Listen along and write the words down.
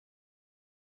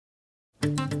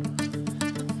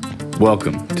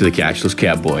Welcome to the Cashless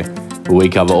Cowboy, where we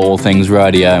cover all things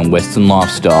rodeo and Western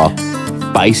lifestyle,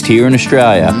 based here in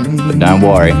Australia. But don't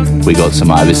worry, we got some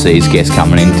overseas guests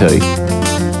coming in too.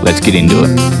 Let's get into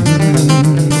it.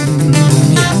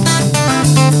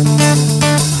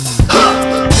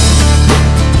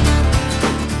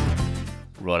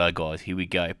 Righto guys, here we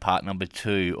go. Part number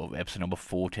 2 of episode number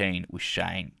 14 with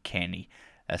Shane Kenny.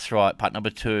 That's right, part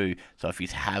number 2. So if you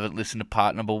haven't listened to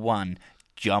part number 1,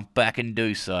 jump back and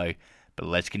do so. But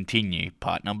let's continue.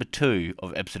 Part number 2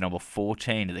 of episode number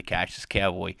 14 of the Cashless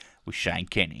Cowboy with Shane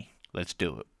Kenny. Let's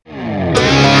do it.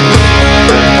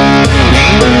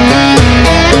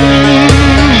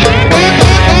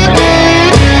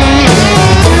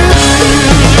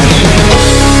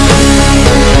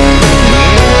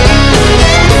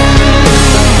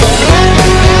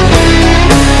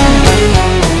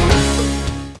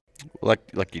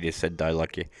 Like you just said though,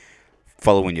 like you're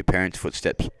following your parents'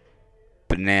 footsteps,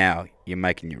 but now you're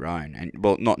making your own. And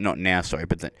well, not now, sorry,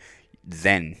 but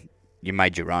then you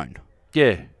made your own.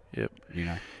 Yeah, yep. You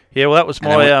know. Yeah, well, that was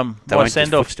my my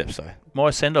send off. Footsteps, though.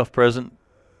 My send off present.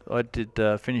 I did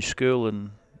finish school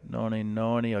in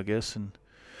 1990, I guess, and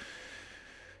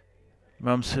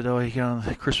Mum said, "Oh, you going on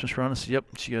the Christmas run?" I said, "Yep."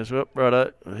 She goes, "Well,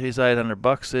 righto. Here's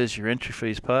 $800. There's your entry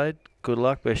fees paid. Good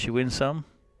luck. Best you win some."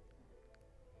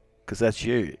 Because that's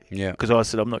you. Yeah. Because I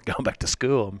said, I'm not going back to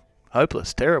school. I'm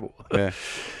hopeless, terrible. Yeah.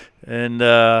 And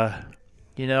I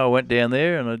went down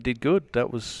there and I did good.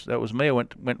 That was me. I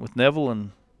went with Neville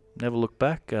and never looked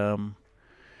back. Neville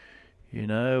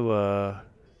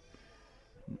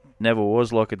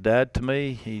was like a dad to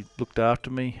me. He looked after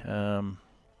me,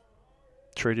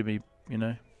 treated me,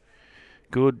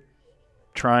 good,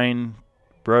 trained,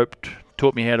 roped,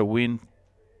 taught me how to win.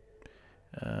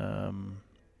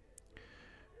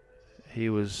 He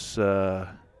was,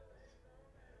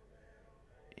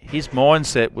 his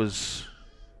mindset was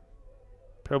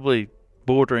probably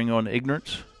bordering on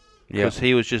ignorance. Because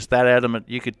he was just that adamant.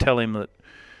 You could tell him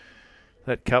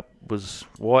that cup was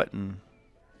white and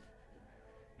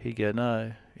he'd go,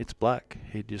 no, it's black.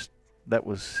 That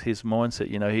was his mindset.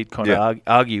 He'd kind of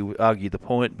argue the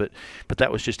point, but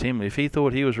that was just him. If he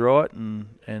thought he was right and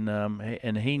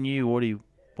he knew what he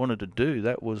wanted to do,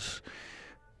 that was,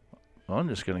 I'm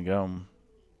just going to go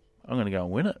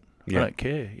and win it. Yeah. I don't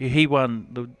care. He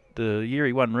won the year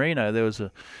he won Reno.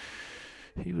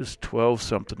 He was 12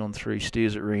 something on 3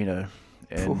 steers at Reno,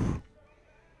 and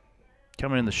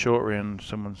coming in the short round,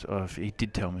 he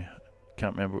did tell me.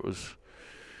 Can't remember. It was.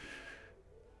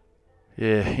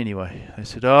 Yeah. Anyway, they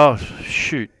said, "Oh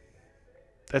shoot,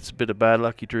 that's a bit of bad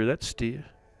luck. You drew that steer."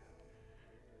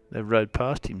 They rode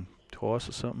past him twice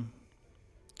or something.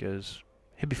 Goes,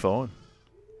 he'll be fine.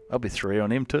 I'll be 3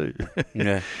 on him too.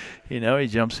 Yeah. He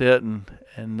jumps out and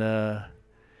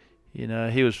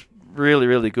he was really,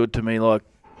 really good to me. Like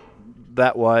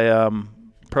that way,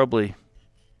 probably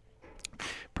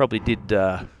did.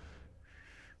 I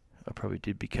probably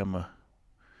did become a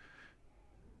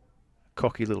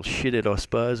cocky little shithead, I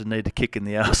suppose, and need a kick in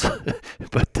the arse.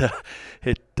 But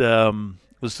it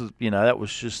was, that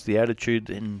was just the attitude,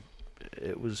 and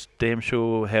it was damn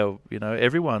sure how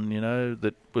everyone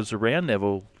that was around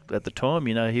Neville at the time.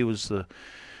 He was the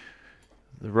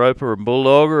roper and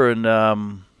bulldogger, and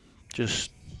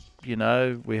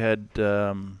we had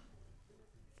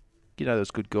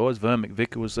those good guys. Vern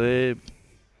McVicker was there.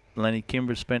 Lenny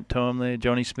Kimber spent time there.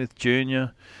 Johnny Smith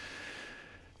Jr.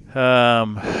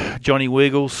 Johnny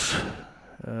Wiggles.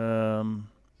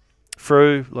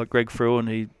 Frew, like Greg Frew, and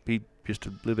he used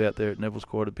to live out there at Neville's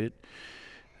quite a bit.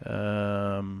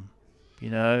 Them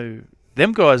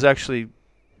guys actually,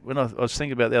 when I was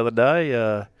thinking about the other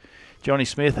day, Johnny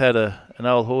Smith had an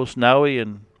old horse, Noe,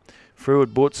 and Frew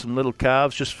had bought some little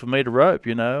calves just for me to rope.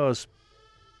 I don't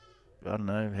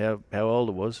know how old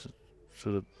I was,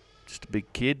 sort of just a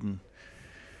big kid, and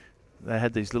they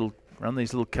had run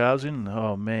these little calves in. And,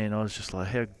 oh man, I was just like,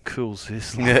 how cool is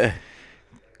this? Like,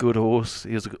 good horse.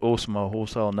 He was an awesome old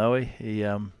horse, old Noe. He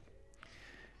run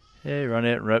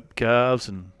out and rope calves,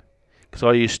 and because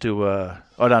I used to,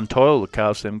 I'd untie all the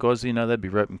calves to them guys. They'd be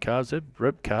roping calves. They'd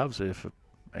rope calves there for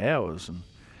hours, and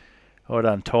I'd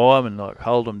untie them and like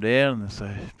hold them down, and so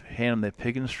hand them their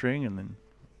pigging string, and then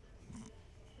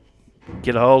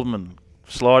get a hold of them and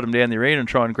slide them down the arena and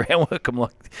try and groundwork them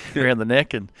like around the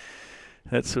neck and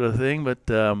that sort of thing. But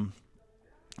no,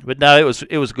 it was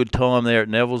a good time there at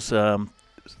Neville's.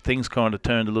 Things kind of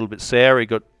turned a little bit sour. He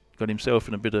got himself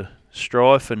in a bit of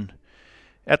strife, and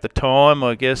at the time,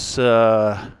 I guess,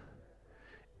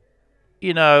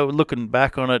 looking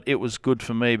back on it, it was good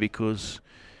for me because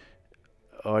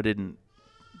I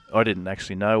I didn't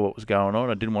actually know what was going on.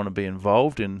 I didn't want to be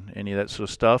involved in any of that sort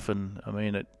of stuff. And I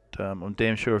mean, I'm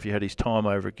damn sure if he had his time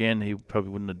over again, he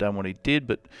probably wouldn't have done what he did.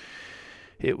 But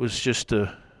it was just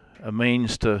a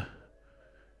means to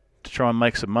try and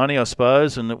make some money, I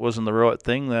suppose. And it wasn't the right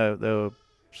thing. They were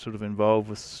sort of involved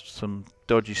with some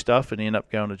dodgy stuff, and he ended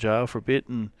up going to jail for a bit.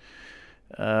 And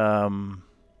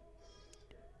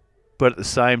but at the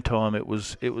same time, it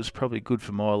was probably good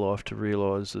for my life to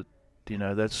realise that,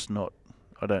 that's not.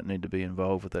 I don't need to be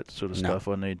involved with that sort of stuff.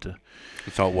 I need to.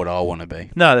 It's not what I want to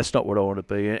be. No, that's not what I want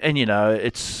to be. And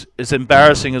it's as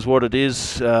embarrassing as what it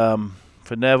is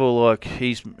for Neville. Like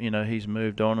he's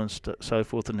moved on and so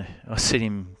forth. And I seen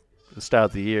him at the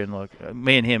start of the year, and like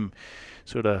me and him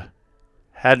sort of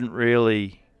hadn't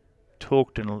really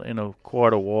talked in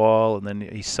quite a while. And then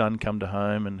his son come to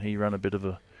home, and he ran a bit of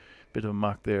a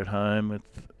muck there at home.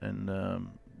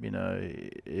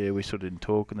 We sort of didn't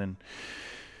talk, and then.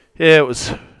 Yeah, it was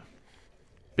a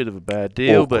bit of a bad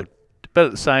deal, but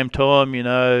at the same time,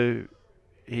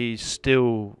 he's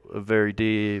still a very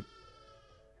dear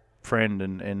friend,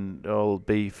 and I'll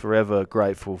be forever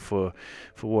grateful for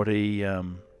what he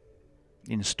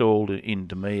installed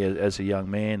into me as a young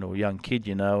man or young kid,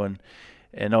 and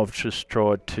I've just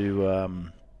tried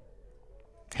to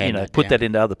put that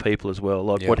into other people as well,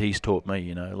 like what he's taught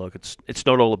me. Like it's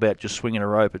not all about just swinging a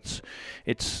rope. It's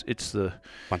the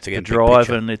once again the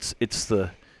driving. It's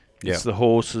the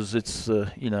horses. It's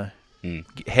the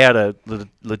how the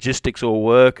logistics all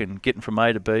work and getting from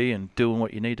A to B and doing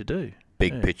what you need to do.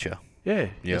 Big picture. Yeah,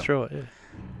 that's right. Yeah.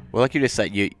 Well, like you just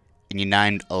said, you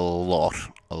named a lot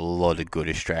of good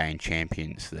Australian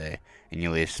champions there in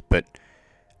your list, but.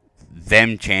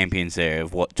 Them champions there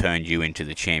of what turned you into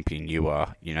the champion you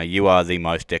are. You are the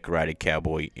most decorated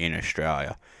cowboy in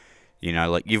Australia.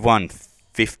 Like you've won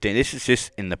 15. This is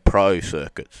just in the pro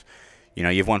circuits.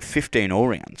 You've won 15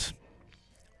 all-rounds.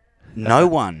 No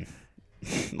one,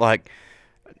 like,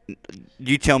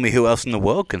 you tell me who else in the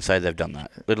world can say they've done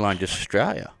that, let alone just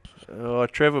Australia. Oh,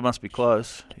 Trevor must be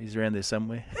close. He's around there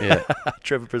somewhere. Yeah.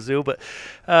 Trevor Brazil. But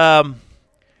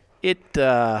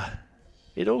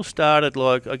it all started,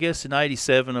 like, I guess in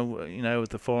 87, with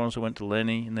the finals, I went to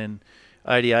Lenny, and then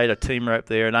 88, I team roped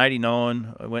there. In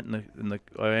 89, I went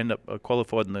I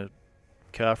qualified in the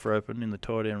calf roping, in the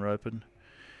tie down roping.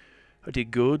 I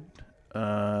did good.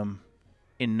 In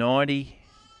 90,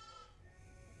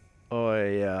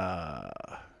 I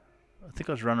think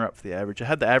I was runner up for the average. I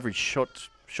had the average shot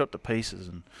to pieces,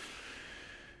 and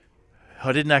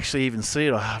I didn't actually even see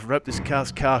it. I roped this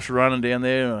calf running down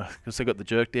there because they got the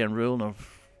jerk down rule, and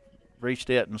I've reached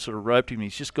out and sort of roped him.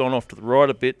 He's just gone off to the right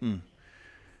a bit, and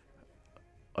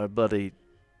I bloody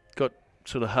got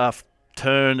sort of half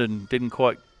turned and didn't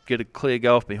quite get a clear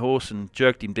go off my horse and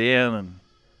jerked him down, and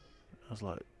I was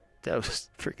like, that was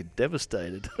freaking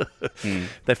devastated.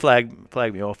 They flagged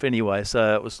me off anyway,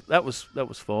 so that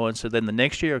was fine. So then the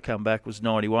next year I come back was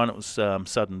 91. It was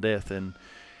sudden death, and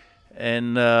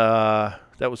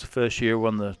that was the first year I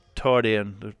won the tie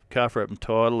down, the calf roping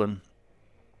title, and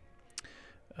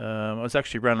I was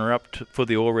actually runner up for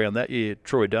the all round that year.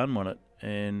 Troy Dunn won it,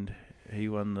 and he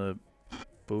won the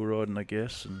bull riding, I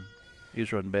guess, and he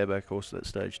was riding bareback horse at that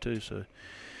stage too. So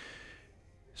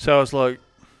I was like,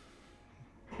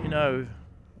 I've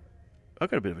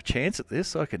got a bit of a chance at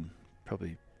this. I can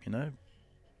probably,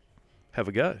 have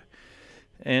a go.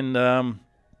 And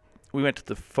we went to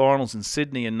the finals in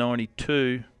Sydney in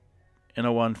 92, and I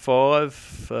won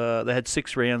 5. They had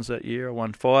 6 rounds that year. I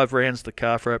won 5 rounds the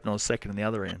calf rope, and I was second in the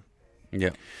other round.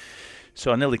 Yeah.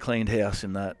 So I nearly cleaned house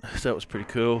in that. So that was pretty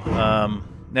cool.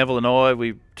 Neville and I,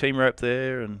 we team roped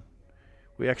there, and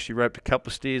we actually roped a couple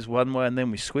of steers one way, and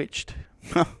then we switched.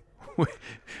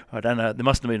 I don't know. There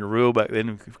must have been a rule back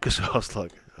then, because I was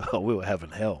like, we were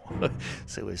having hell.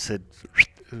 So we said,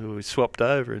 we swapped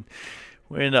over, and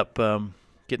we ended up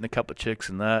getting a couple of checks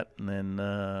in that, and then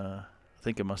I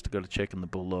think I must have got a check in the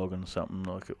Bulldogging or something.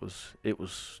 Like it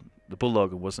was the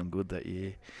Bulldogging wasn't good that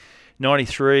year.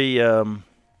 93.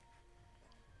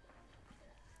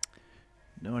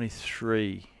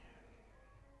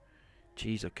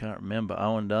 Geez, I can't remember.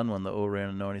 Owen Dunn won the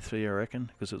all-round in 93, I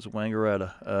reckon, because it was a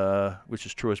Wangaratta, which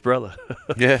is Troy's brother.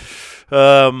 Yeah.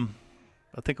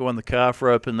 I think I won the calf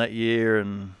roping that year,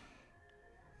 and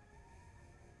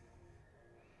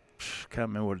can't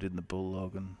remember what I did in the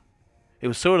Bulldogging. It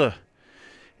was sort of,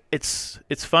 it's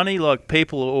funny, like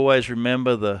people always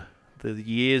remember the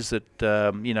years that,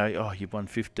 you've won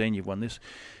 15, you've won this.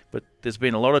 But there's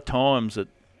been a lot of times that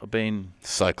I've been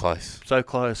so close,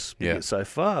 yeah, so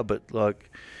far, but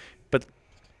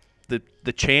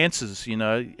the chances,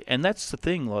 and that's the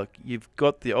thing. Like you've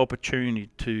got the opportunity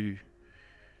to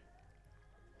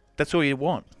that's all you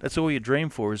want. That's all you dream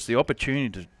for, is the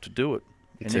opportunity to do it.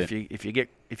 And if you get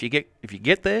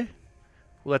there,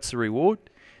 well, that's the reward.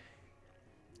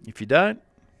 If you don't,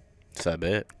 so be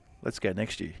it. Let's go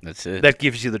next year. That's it. That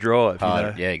gives you the drive. You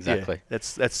know? Yeah, exactly. Yeah,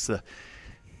 that's the,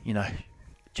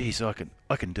 geez, I can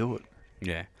do it.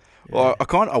 Yeah. Well,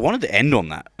 I wanted to end on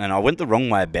that, and I went the wrong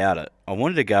way about it. I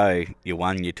wanted to go year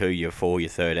 1, year 2, year 4, year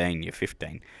 13, year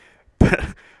 15,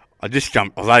 but I just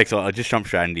jumped. I was that excited. I just jumped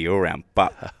straight into your round.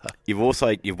 But you've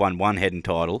won 1 heading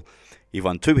title, you've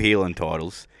won 2 heeling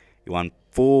titles, you won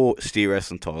 4 steer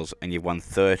wrestling titles, and you've won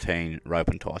 13 rope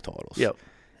and tie titles. Yep.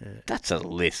 Yeah. That's a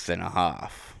list and a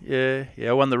half. Yeah.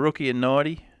 I won the rookie in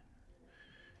 '90.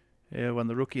 Yeah, I won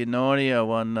the rookie in '90. I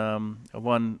won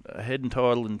a heading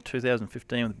title in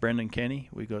 2015 with Brendan Kenny.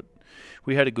 We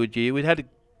had a good year. The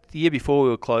year before we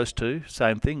were close to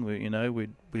same thing. We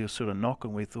were sort of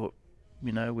knocking. We thought,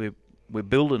 we're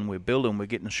building, we're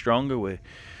getting stronger.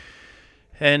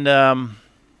 Anyway,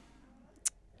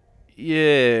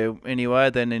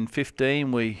 then in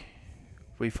 15 we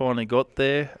finally got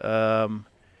there.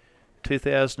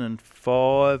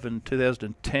 2005 and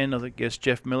 2010, I guess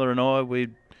Jeff Miller and I,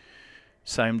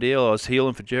 same deal. I was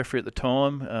heeling for Jeffrey at the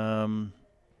time.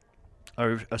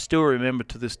 I still remember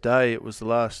to this day, it was the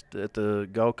last at the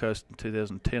Gold Coast in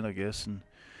 2010, I guess, and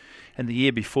the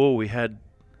year before we had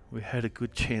a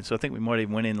good chance. I think we might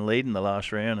even went in leading the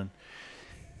last round,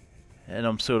 and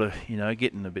I'm sort of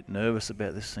getting a bit nervous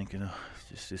about this, thinking, it's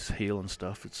just this heeling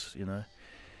stuff. And I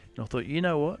thought, you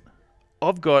know what,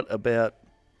 I've got about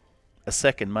a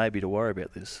second maybe to worry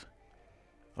about this.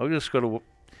 I've just got to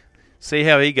see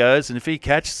how he goes, and if he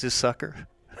catches this sucker,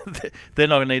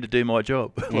 then I need to do my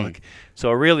job. So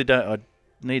I really don't. I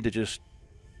need to just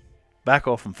back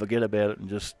off and forget about it, and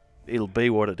just it'll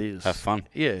be what it is. Have fun.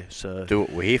 Yeah. So do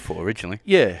what we're here for originally.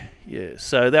 Yeah.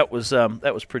 So that was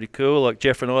pretty cool. Like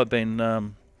Jeff and I have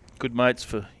been good mates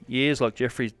for years. Like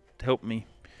Jeffrey helped me.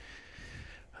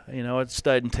 I'd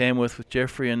stayed in Tamworth with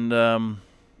Jeffrey, and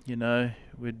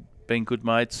we'd been good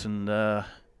mates, and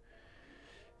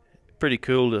pretty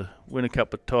cool to win a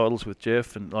couple of titles with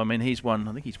Jeff. And I think he's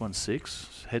won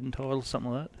 6 heading titles,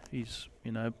 something like that. He's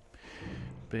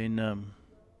been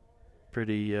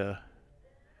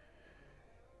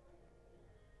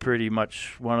pretty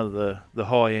much one of the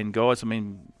high end guys. I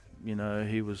mean,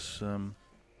 he was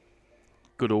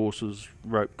good horses,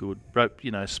 rope,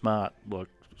 smart, like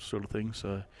sort of thing.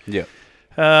 So yeah.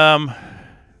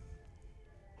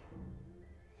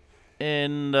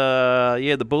 And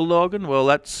the bulldogging. Well,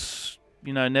 that's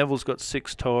Neville's got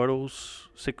 6 titles,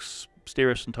 6 steer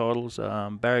wrestling titles.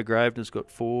 Barry Gravener's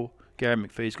got 4. Gary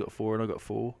McPhee's got 4, and I got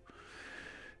 4.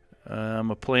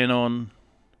 I plan on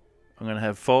I'm going to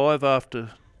have 5 after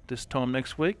this time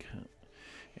next week,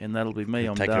 and that'll be me.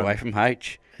 I'm take done. it away from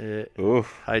H. H will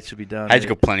be done. H's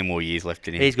got plenty more years left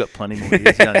in him. He's got plenty more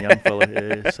years. He's a young fella.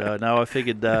 Yeah. So no, I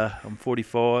figured I'm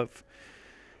 45.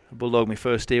 I bulldogged my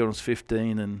first steer when I was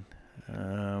 15, and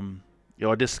I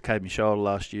dislocated my shoulder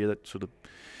last year. That sort of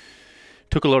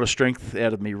took a lot of strength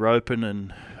out of me roping,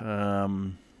 and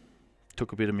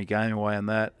took a bit of my game away on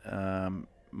that.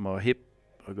 My hip,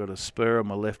 I got a spur on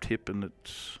my left hip, and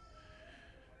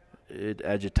it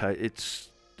agitates.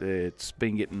 It's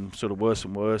been getting sort of worse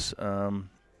and worse.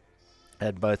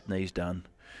 Had both knees done,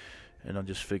 and I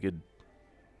just figured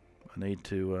I need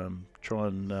to try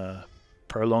and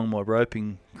prolong my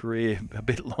roping career a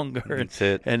bit longer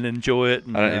and enjoy it.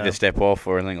 And, I don't need to step off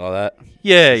or anything like that.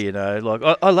 Yeah,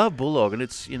 I love bulldogging.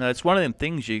 It's one of them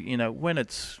things when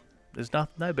there's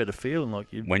no better feeling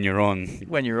like you when you're on.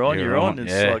 When you're on.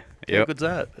 It's like how good's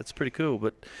that? It's pretty cool.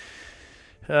 But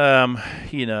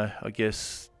I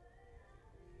guess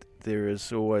there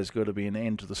has always got to be an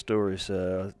end to the story.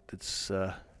 So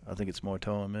I think it's my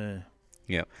time. Yeah.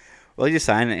 Yeah. Well, you're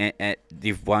saying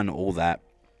you've won all that,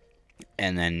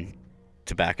 and then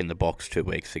to back in the box 2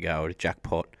 weeks ago at a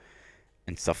jackpot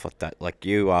and stuff like that. Like,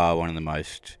 you are one of the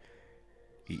most.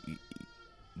 You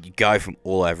go from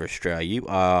all over Australia. You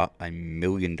are $1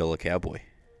 million cowboy.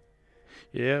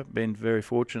 Yeah, been very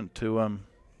fortunate to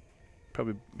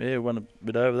probably won a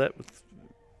bit over that with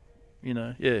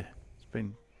it's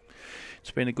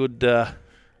been a good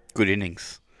good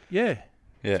innings. Yeah.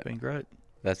 It's been great.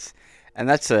 That's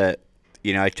a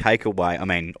takeaway. I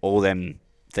mean, all them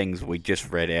things we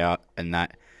just read out and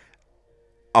that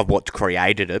of what's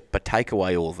created it, but take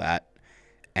away all that,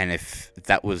 and if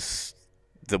that was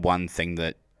the one thing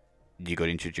that you got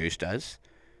introduced as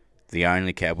the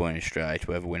only cowboy in Australia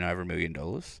to ever win over $1 million,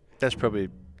 that's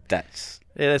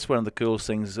one of the coolest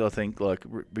things, I think. Like,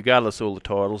 regardless of all the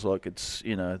titles, like, it's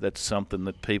that's something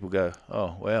that people go,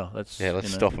 oh wow, that's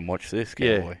let's stop and watch this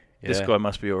cowboy. this guy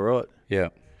must be all right. Yeah.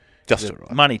 Just all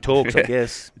right. Money talks, I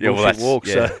guess. Yeah, well, Bullshit walks.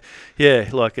 yeah. So, yeah,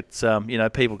 like it's,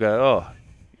 people go, oh,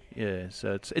 yeah.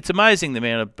 So it's amazing the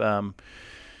amount of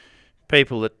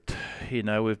people that,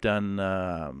 we've done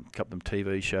a couple of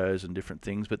TV shows and different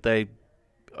things, but I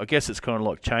guess it's kind of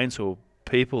like Chainsaw.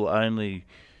 People only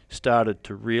started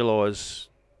to realise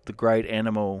the great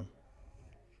animal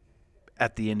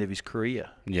at the end of his career.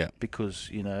 Yeah. Because,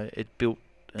 it built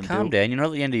and Calm built. down. You're not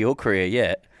at the end of your career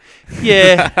yet.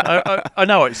 Yeah, I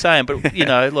know what you're saying, but,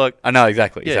 like... I know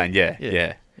exactly what you're saying.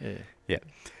 Yeah.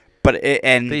 But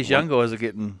these young guys are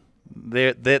getting...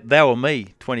 They were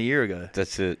me 20 years ago.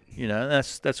 That's it.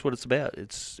 That's what it's about.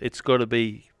 It's got to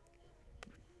be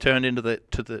turned into the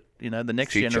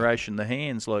next Future. generation, the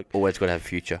hands, like... Always got to have a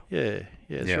future. Yeah,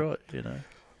 that's right,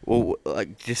 Well,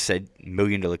 like just said, $1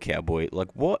 Million Cowboy. Like,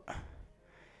 what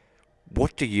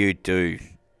do you do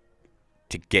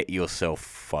to get yourself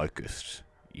focused?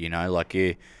 Like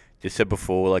you just said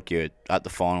before, like you're at the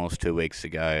finals 2 weeks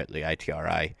ago at the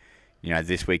ATRA.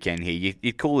 This weekend here,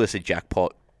 you call this a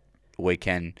jackpot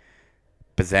weekend,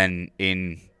 but then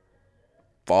in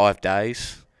 5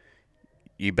 days,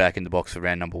 you back in the box for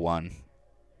round number 1.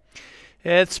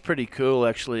 Yeah, it's pretty cool,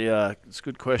 actually. It's a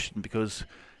good question because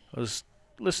I was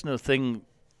listening to a thing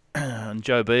on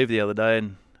Joe Beeve the other day,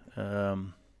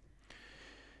 and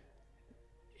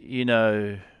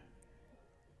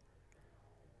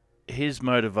his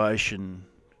motivation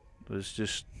was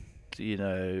just,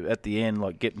 at the end,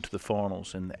 like getting to the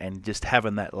finals and just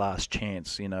having that last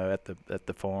chance, at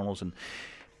the finals,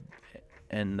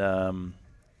 and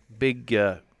big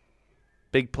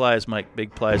players make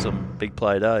big plays on big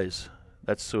play days.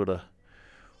 That's sort of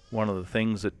one of the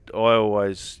things that I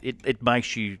always... It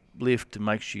makes you lift, it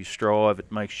makes you strive,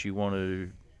 it makes you want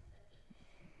to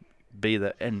be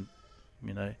that, and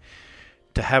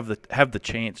to have the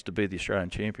chance to be the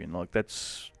Australian champion. Like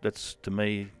that's to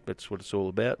me, that's what it's all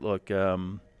about. Like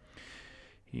you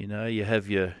have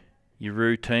your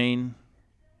routine.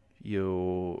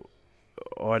 I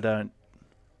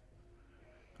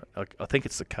think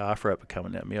it's the calf rope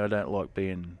coming at me. I don't like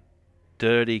being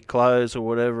dirty clothes or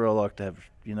whatever. I like to have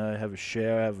a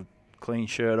shower, have a clean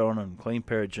shirt on and clean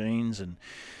pair of jeans, and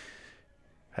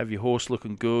have your horse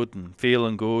looking good and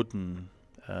feeling good, and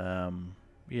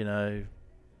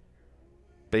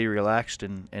be relaxed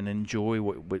and enjoy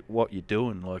what you're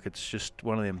doing. Like it's just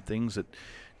one of them things that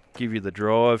give you the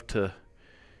drive to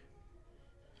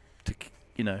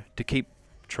keep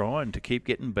trying, to keep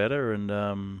getting better, and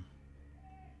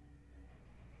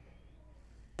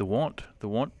the want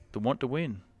to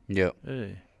win. Yeah. Yeah.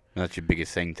 That's your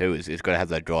biggest thing too. Is it's got to have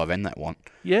that drive and that want.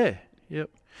 Yeah. Yep.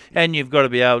 And you've got to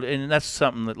be able to, and that's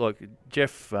something that like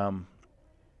Jeff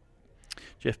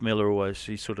Miller always,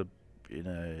 he sort of,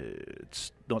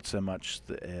 it's not so much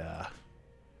the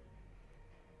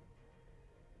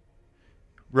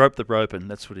rope the roping.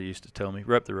 That's what he used to tell me.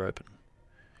 Rope the roping.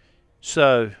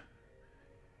 So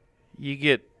you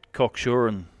get cocksure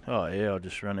and I'll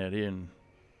just run out here and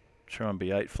try and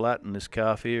be 8 flat in this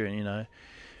calf here, and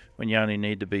when you only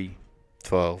need to be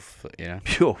 12,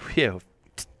 pure,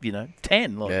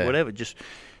 10, whatever. Just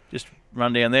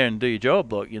run down there and do your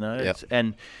job,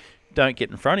 and don't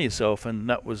get in front of yourself. And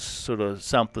that was sort of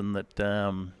something that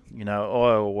I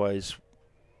always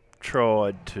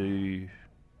tried to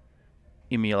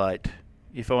emulate.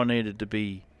 If I need to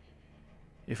be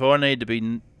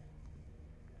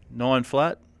 9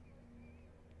 flat,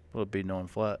 well, it'd be 9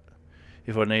 flat.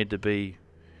 If I need to be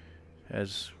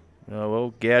gouge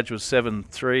was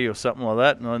 7.3 or something like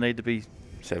that, and I need to be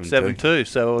 7.2.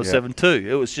 So I was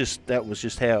 7.2. That was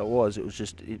just how it was. It was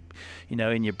just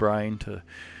in your brain to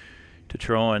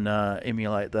try and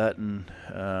emulate that, and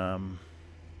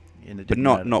but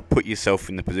not put yourself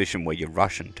in the position where you're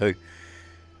rushing too.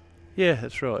 Yeah,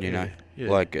 that's right.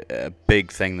 Like a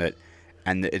big thing that,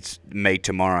 and it's me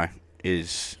tomorrow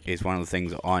is one of the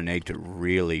things that I need to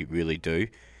really, really do.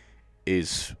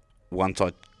 Is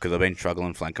because I've been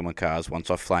struggling flanking my calves. Once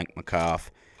I flank my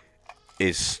calf,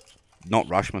 is not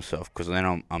rush myself, because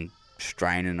then I'm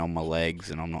straining on my legs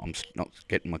and I'm not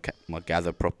getting my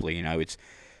gather properly. It's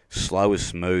slow as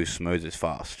smooth as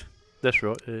fast. That's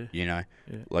right. Yeah.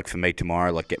 Like for me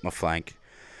tomorrow, like get my flank,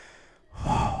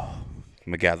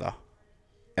 my gather,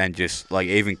 and just like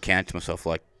even count to myself,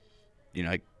 like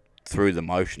through the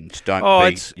motions. You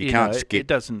can't skip. It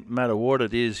doesn't matter what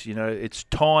it is. It's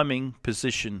timing,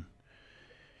 position,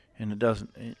 and it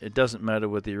doesn't matter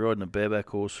whether you're riding a bareback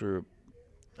horse or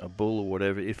a bull or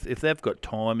whatever. If they've got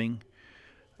timing,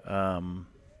 and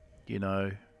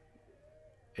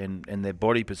their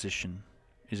body position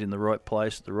is in the right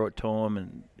place at the right time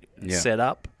and set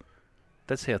up,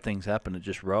 that's how things happen. It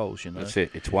just rolls, you know. That's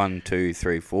it. It's 1, 2,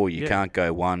 3, 4. You can't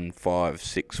go 1, 5,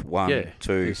 6, 1,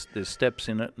 2. There's steps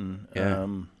in it,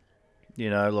 and you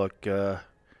know, like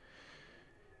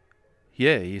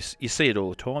you see it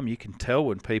all the time. You can tell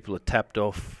when people are tapped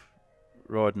off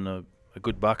riding a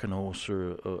good bucking horse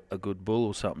or a good bull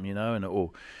or something, you know,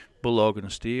 or bulldogging a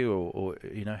steer, or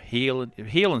you know,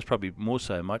 heeling's probably more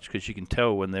so much, because you can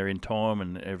tell when they're in time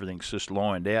and everything's just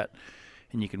lined out,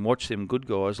 and you can watch them good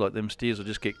guys, like them steers will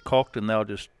just get cocked, and they'll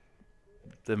just,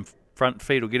 them front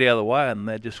feet will get out of the way, and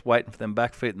they're just waiting for them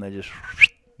back feet, and they just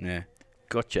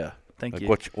gotcha. Thank you.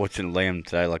 Watching Liam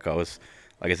today, like I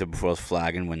said before, I was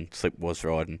flagging when Slip was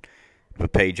riding,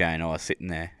 but PJ and I were sitting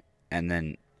there, and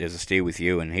then there's a steer with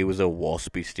you, and he was a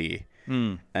waspy steer.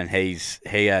 And he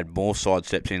had more side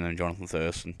steps in than Jonathan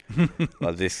Thurston.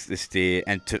 Like this steer,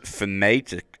 and for me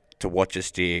to watch a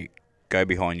steer go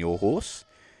behind your horse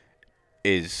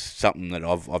is something that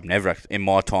I've never, in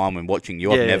my time when watching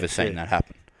you, I've never seen that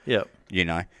happen. Yeah, you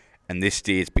know. And this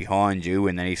steer's behind you,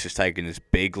 and then he's just taking this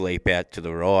big leap out to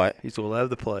the right. He's all over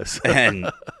the place.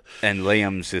 and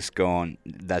Liam's just gone,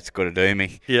 that's got to do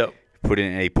me. Yep.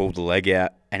 He pulled the leg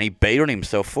out, and he beat on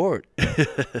himself for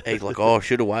it. He's like, I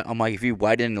should have waited. I'm like, if you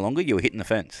waited any longer, you were hitting the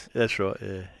fence. That's right,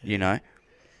 yeah. You know?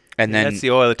 And then that's the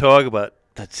eye of the tiger, but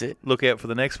that's it. Look out for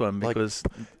the next one, because...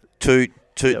 Like,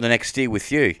 the next steer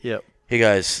with you. Yep. He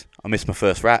goes, I missed my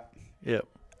first wrap. Yep.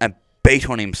 And beat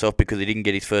on himself because he didn't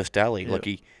get his first dally. Yep. Like,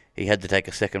 he had to take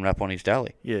a second wrap on his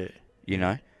dally. Yeah. You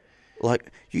know?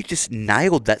 Like, you just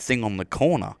nailed that thing on the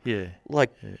corner. Yeah.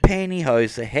 Like,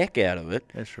 pantyhose the heck out of it.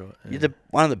 That's right. Yeah. You're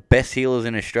one of the best healers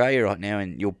in Australia right now,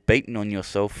 and you're beating on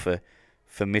yourself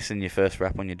for missing your first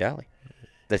wrap on your dally.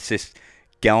 That's just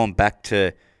going back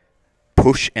to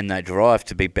push and that drive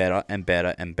to be better and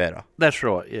better and better. That's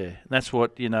right, yeah. That's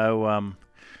what, you know,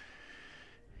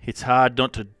 it's hard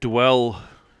not to dwell,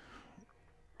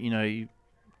 you know,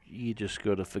 you just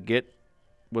got to forget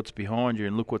what's behind you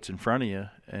and look what's in front of you,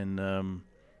 and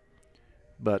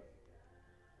but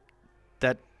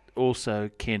that also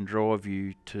can drive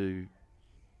you to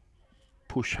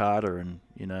push harder and,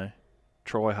 you know,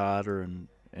 try harder and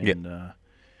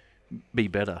be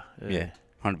better. Yeah,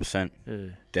 100%. Yeah.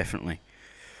 Definitely.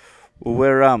 Well,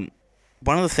 we're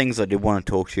one of the things I did want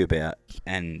to talk to you about,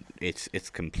 and it's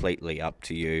completely up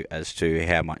to you as to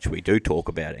how much we do talk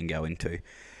about and go into.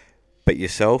 But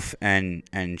yourself and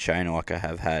Shane Iker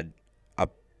have had a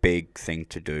big thing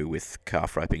to do with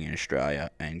calf roping in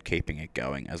Australia and keeping it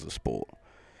going as a sport.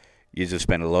 You just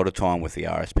spent a lot of time with the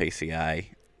RSPCA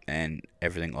and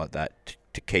everything like that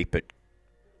to keep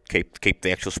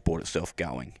the actual sport itself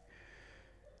going.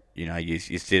 You know, you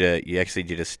actually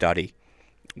did a study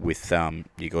with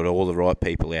you got all the right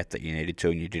people out that you needed to,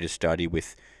 and you did a study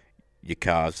with your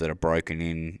calves that are broken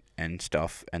in and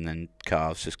stuff, and then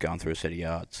calves just going through a set of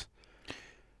yards.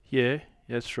 Yeah,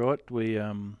 that's right. We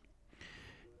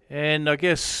and I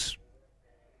guess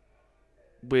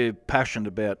we're passionate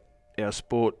about our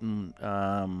sport and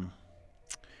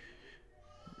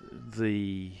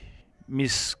the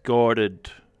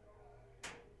misguided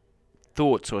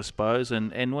thoughts, I suppose,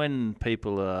 and when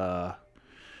people are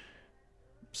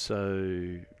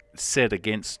so set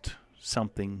against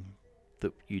something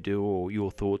that you do or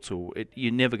your thoughts,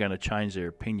 you're never going to change their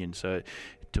opinion. So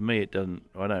to me, it doesn't.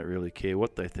 I don't really care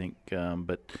what they think.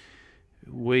 But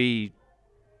we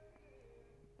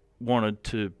wanted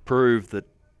to prove that,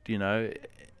 you know,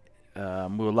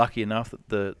 we were lucky enough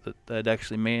that they'd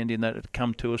actually manned in that had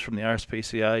come to us from the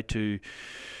RSPCA to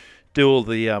do all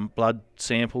the blood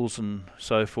samples and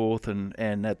so forth.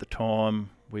 And at the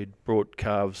time, we'd brought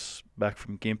calves back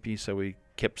from Gympie, so we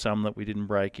kept some that we didn't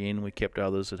break in. We kept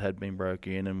others that had been broke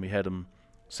in, and we had them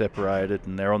separated,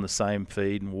 and they're on the same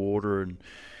feed and water and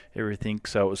everything.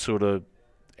 So it was sort of,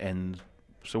 and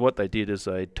so what they did is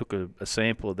they took a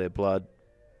sample of their blood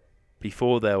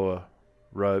before they were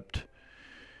roped.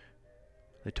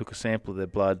 They took a sample of their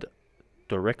blood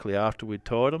directly after we'd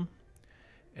tied them,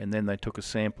 and then they took a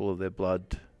sample of their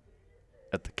blood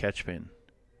at the catch pen.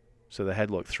 So they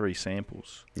had like 3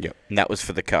 samples. Yep. And that was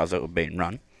for the calves that were being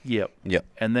run. Yep. Yep.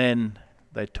 And then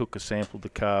they took a sample of the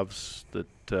calves that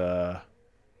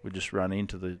would just run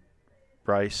into the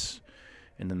race,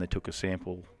 and then they took a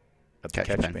sample at the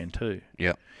catch pen too.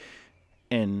 Yep.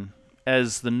 And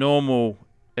as the normal,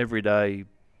 everyday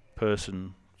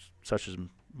person, such as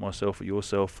myself or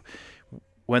yourself,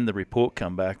 when the report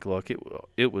come back, like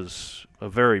it was a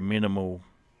very minimal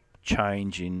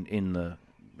change in the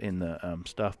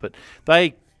stuff, but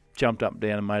they jumped up and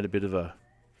down and made a bit of a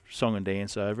song and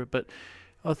dance over it. But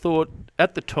I thought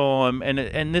at the time,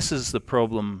 and this is the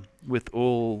problem with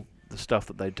all the stuff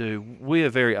that they do. We are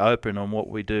very open on what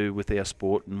we do with our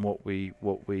sport and what we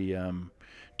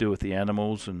do with the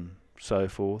animals and so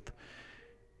forth.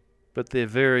 But they're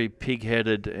very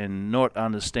pig-headed and not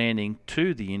understanding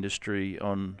to the industry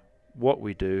on what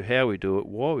we do, how we do it,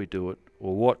 why we do it,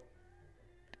 or what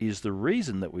is the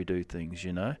reason that we do things,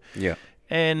 you know. Yeah.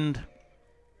 And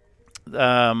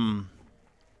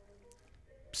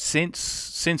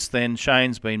since then,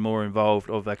 Shane's been more involved.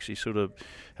 I've actually sort of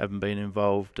haven't been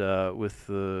involved with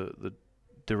the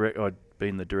direct. I'd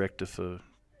been the director for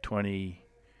 20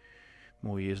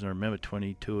 more years, and I remember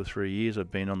 22 or 3 years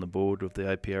I've been on the board of the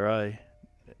APRA.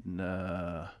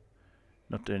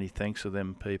 Not any thanks to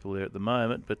them people there at the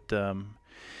moment, but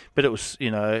it was,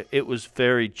 you know, it was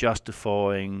very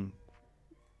justifying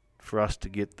for us to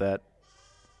get that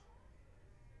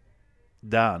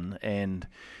done, and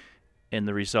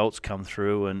the results come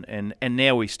through, and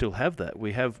now we still have that.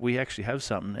 We actually have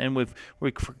something, and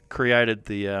we created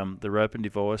the roping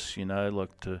device, you know,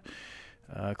 like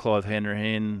Clive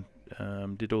Hanrahan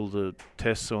did all the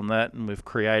tests on that, and we've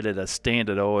created a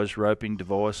standardised roping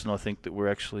device, and I think that we're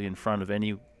actually in front of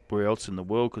anywhere else in the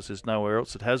world, because there's nowhere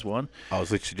else that has one. I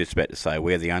was literally just about to say,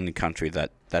 we're the only country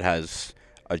that has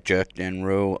a jerk down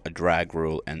rule, a drag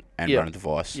rule, and run a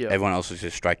device. Yep. Everyone else is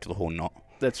just straight to the horn knot.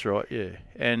 That's right, yeah.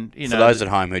 And you For know, those at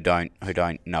home who don't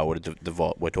know what a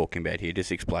device we're talking about here,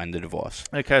 just explain the device.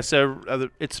 Okay, so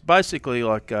it's basically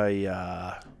like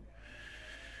a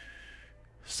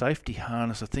safety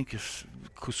harness, I think,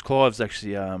 because Clive's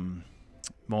actually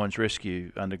mines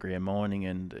rescue underground mining,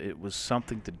 and it was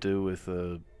something to do with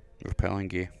Rappelling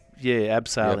gear. Yeah,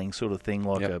 abseiling sort of thing,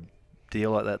 like a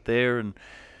deal like that there. And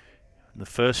the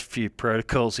first few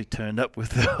protocols he turned up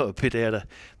with, they were a bit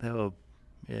they were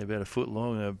about a foot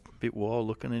long, a bit wild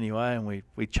looking anyway, and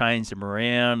we changed them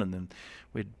around, and then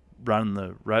we'd run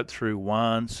the rope through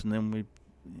once, and then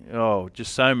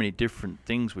just so many different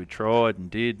things we tried and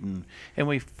did, and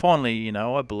we finally, you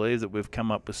know, I believe that we've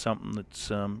come up with something that's,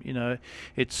 you know,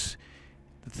 it's,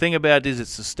 the thing about it is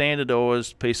it's a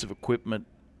standardised piece of equipment,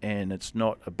 and it's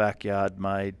not a backyard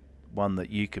made one that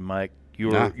you can make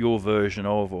your version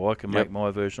of, or I can make my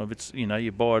version of. It's, you know,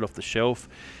 you buy it off the shelf.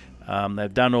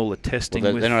 They've done all the testing.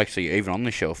 Well, they're not actually even on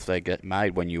the shelf. They get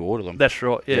made when you order them. That's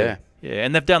right, yeah.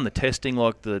 And they've done the testing,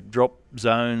 like the drop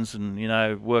zones, and, you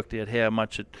know, worked out how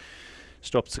much it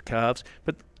stops the calves.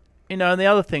 But, you know, and the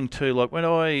other thing too, like when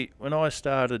I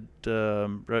started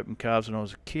roping calves when I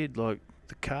was a kid, like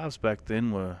the calves back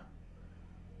then were,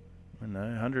 I don't know,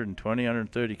 120,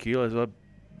 130 kilos, like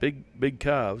big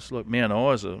calves, like Mount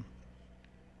Isa.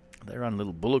 They run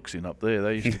little bullocks in up there.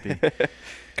 They used to be...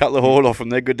 Cut the haul off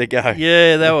them, they're good to go.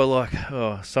 Yeah, they were like,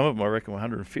 some of them I reckon were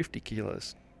 150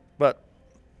 kilos. But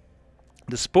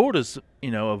the sport has, you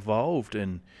know, evolved,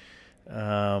 and,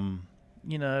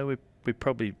 you know, we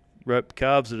probably rope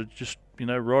calves that are just, you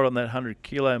know, right on that 100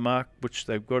 kilo mark, which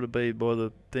they've got to be by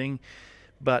the thing.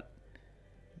 But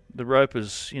the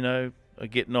ropers, you know, are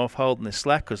getting off holding their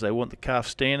slack because they want the calf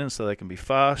standing so they can be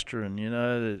faster, and, you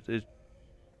know, they're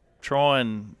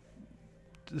trying...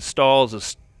 The styles are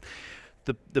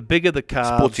the bigger the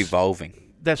calves. Sport's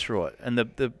evolving. That's right, and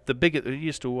the bigger, it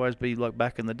used to always be like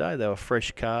back in the day. They were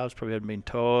fresh calves, probably hadn't been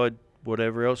tied,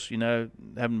 whatever else. You know,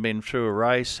 haven't been through a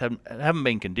race, haven't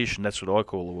been conditioned. That's what I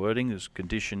call the wording, is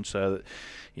conditioned, so that,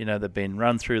 you know, they've been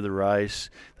run through the race.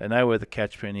 They know where the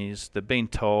catch pen is. They've been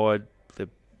tied. They've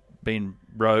been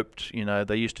roped. You know,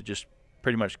 they used to just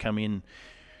pretty much come in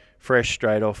fresh,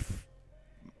 straight off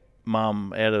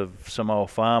mum out of some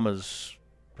old farmer's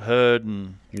herd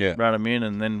and run them in,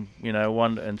 and then, you know,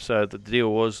 and so the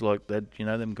deal was like that, you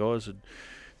know, them guys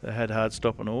they had hard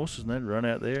stopping horses, and they'd run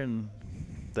out there and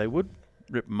they would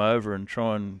rip them over and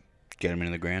try and get them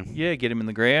in the ground. Yeah, get them in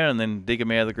the ground, and then dig them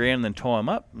out of the ground, and then tie them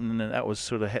up, and then that was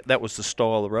sort of that was the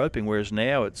style of roping. Whereas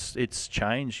now it's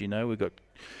changed. You know, we've got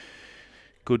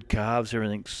good calves,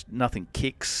 nothing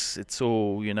kicks. It's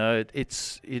all, you know, it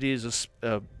is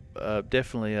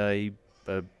definitely a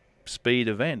speed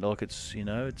event. Like, it's, you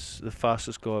know, it's the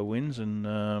fastest guy wins, and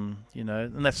you know,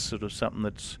 and that's sort of something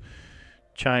that's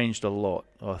changed a lot,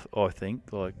 I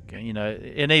think. Like, you know,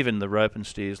 and even the rope and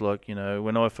steers, like, you know,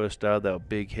 when I first started, they were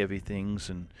big, heavy things,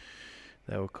 and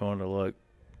they were kind of like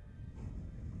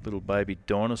little baby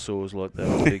dinosaurs, like they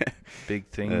were big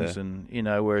things, and, you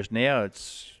know, whereas now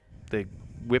they're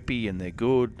whippy and they're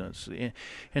good,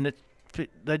 and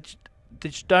they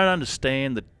just don't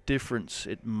understand the difference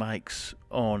it makes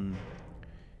on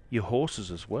your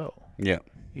horses as well. Yeah.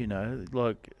 You know,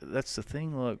 like, that's the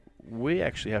thing. Like, we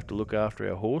actually have to look after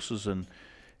our horses, and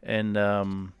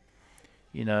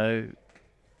you know,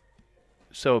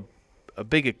 so a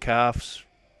bigger calf's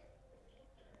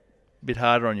bit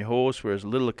harder on your horse, whereas a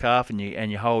littler calf and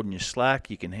you're holding your slack,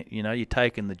 you can, you're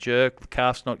taking the jerk. The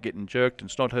calf's not getting jerked, and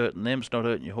it's not hurting them. It's not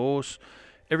hurting your horse.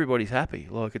 Everybody's happy.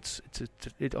 Like I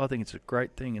think it's a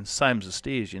great thing. And same as the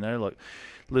steers, like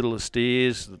littler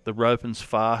steers, the roping's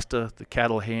faster, the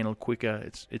cattle handle quicker.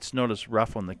 It's not as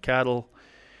rough on the cattle.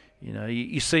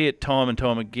 You see it time and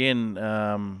time again.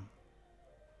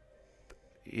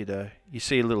 You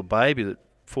see a little baby that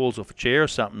falls off a chair or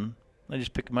something, they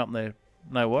just pick them up and they're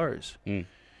no worries.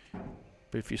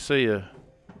 But if you see a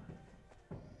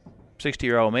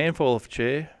 60-year-old man fall off a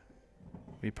chair,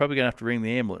 you're probably going to have to ring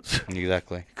the ambulance.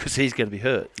 Exactly. Because he's going to be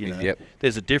hurt. Yep.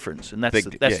 There's a difference, and that's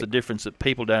the difference that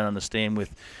people don't understand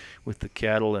with the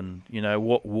cattle, and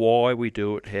why we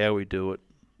do it, how we do it,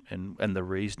 and the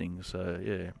reasoning. So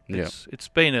it's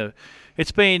been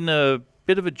a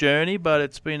bit of a journey, but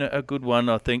it's been a good one,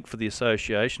 I think, for the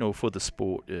association or for the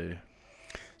sport. Yeah.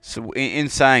 So in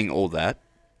saying all that,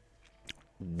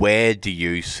 where do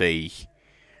you see,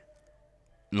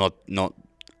 not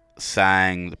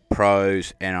saying the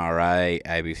pros, NRA,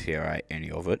 ABCRA,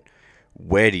 any of it,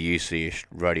 where do you see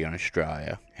rodeo in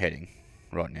Australia heading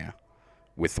right now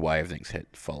with the way everything's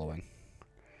following?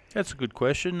 That's a good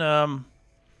question.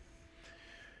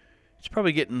 It's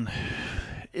probably getting...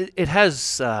 It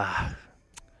has... what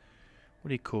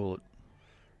do you call it?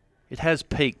 It has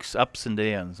peaks, ups and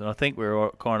downs, and I think we're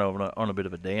kind of on a bit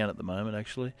of a down at the moment,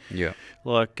 actually. Yeah.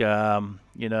 Like, the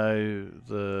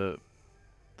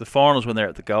finals when they're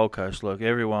at the Gold Coast, like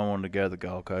everyone wanted to go to the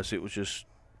Gold Coast. It was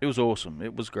awesome.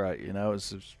 It was great. It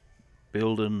was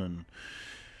building and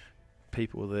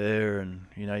people were there, and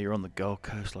you're on the Gold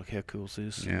Coast. Like, how cool is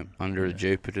this? Yeah, and, under the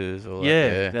Jupiters, all that.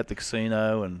 Yeah, at the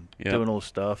casino and doing all the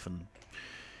stuff, and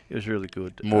it was really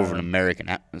good. More of an American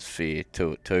atmosphere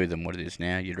to it too than what it is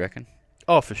now, you'd reckon?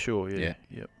 Oh, for sure. Yeah.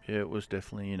 Yeah, it was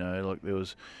definitely. Like there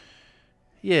was.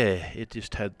 Yeah, it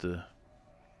just had the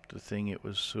thing. It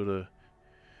was sort of.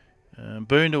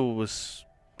 Boondall was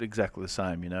exactly the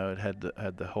same. It had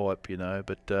the hype.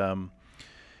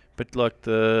 But like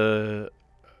the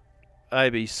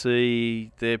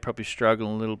ABC, they're probably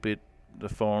struggling a little bit. The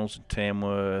finals in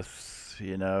Tamworth,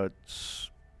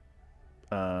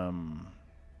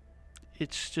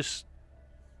 it's just,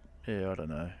 I don't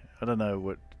know. I don't know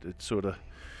what it's sort of.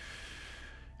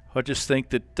 I just think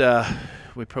that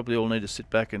we probably all need to sit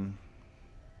back and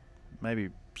maybe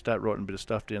start writing a bit of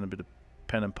stuff down, a bit of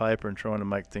pen and paper, and trying to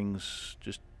make things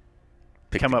just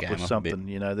come up with something.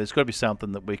 There's got to be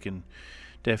something that we can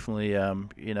definitely,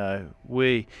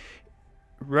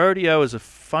 rodeo is a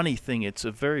funny thing. It's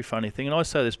a very funny thing, and I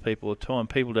say this people all the time.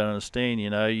 People don't understand.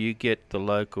 You get the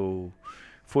local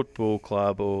football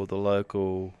club or the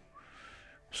local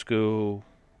school,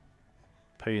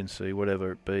 P&C,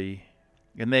 whatever it be,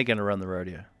 and they're going to run the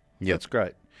rodeo. Yeah, that's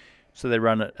great. So they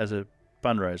run it as a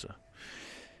fundraiser.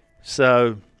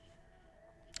 So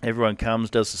everyone comes,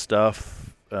 does the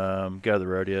stuff, go to the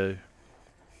rodeo.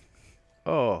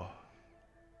 Oh,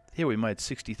 here we made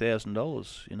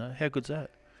 $60,000. How good's that?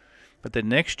 But then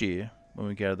next year, when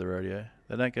we go to the rodeo,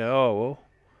 they don't go, oh, well,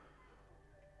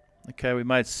 okay, we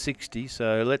made 60,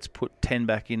 so let's put 10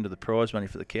 back into the prize money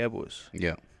for the Cowboys.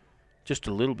 Yeah. Just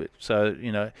a little bit. So,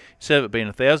 instead of it being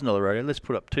 $1,000 rodeo, let's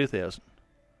put up 2,000.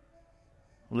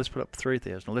 Well, let's put up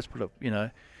 3,000. Or let's put up,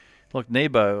 like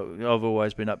Nebo, I've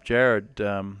always been up Jared,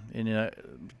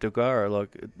 Delgaro.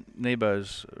 Like,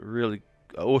 Nebo's really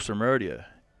awesome rodeo.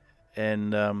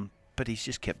 And, but he's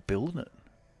just kept building it.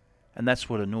 And that's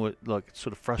what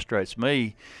sort of frustrates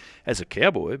me as a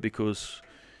cowboy, because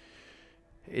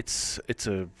it's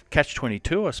a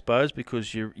catch-22, I suppose,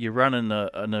 because you're running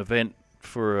an event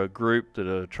for a group that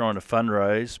are trying to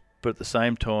fundraise, but at the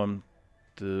same time,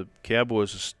 the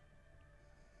Cowboys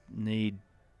need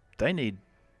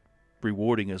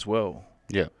rewarding as well.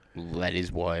 Yeah, that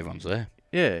is why everyone's there.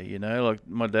 Yeah, like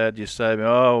my dad used to say to me,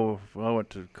 oh, I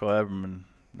went to Kyabram in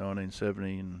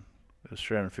 1970 and it was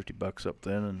 $350 up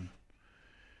then, and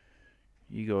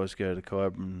you guys go to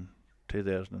Kyabram in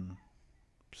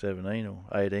 2017 or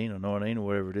 18 or 19 or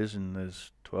whatever it is, and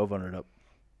there's 1,200 up.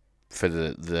 For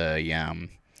the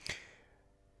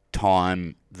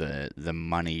time, the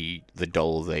money, the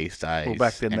dollar these days. Well,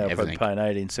 back then they were probably paying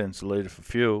 18 cents a litre for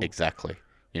fuel. Exactly.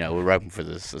 We're open for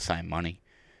the same money,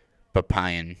 but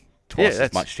paying twice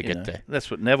as much to get there.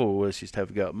 That's what Neville always used to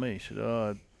have a go at me. He said,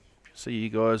 oh, see you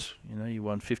guys, you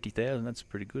won 50,000. That's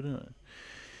pretty good, isn't it?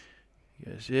 He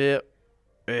goes, yeah,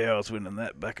 I was winning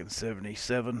that back in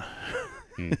 77.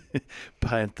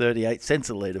 Paying 38 cents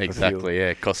a litre for fuel. Exactly,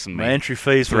 yeah. Costing me my entry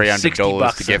fees were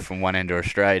 $300 to get from one end of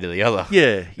Australia to the other.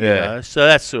 Yeah, you know. So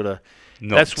that's sort of,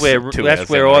 Not that's where 2 that's hours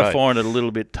where down the I road. find it a little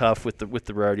bit tough with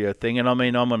the rodeo thing. And I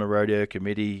mean, I'm on a rodeo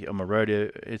committee.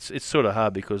 It's sort of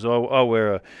hard because I'm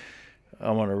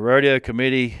on a rodeo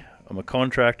committee. I'm a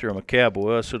contractor. I'm a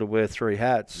cowboy. I sort of wear 3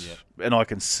 hats, and I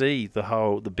can see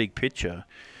the big picture.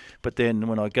 But then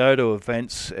when I go to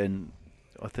events, and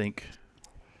I think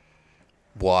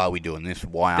Why are we doing this?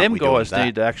 Why aren't them we doing guys that?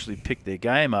 need to actually pick their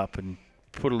game up and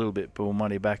put a little bit more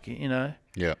money back in,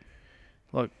 Yeah.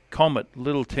 Like Comet,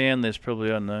 little town, there's probably,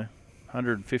 I don't know,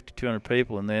 150, 200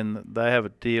 people, and then they have a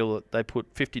deal that they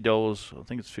put $50, I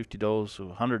think it's $50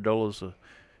 or $100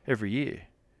 every year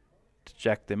to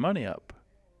jack their money up.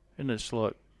 And it's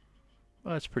like, oh,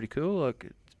 that's pretty cool.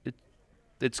 Like,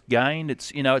 it's gained,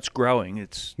 it's growing.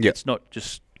 It's not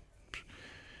just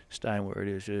staying where it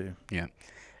is, Yeah.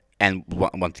 And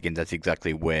once again, that's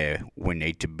exactly where we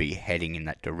need to be heading in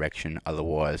that direction.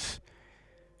 Otherwise,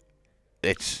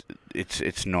 it's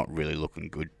not really looking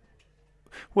good.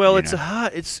 Well,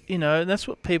 You know. and that's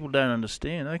what people don't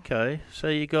understand. Okay, so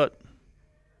you got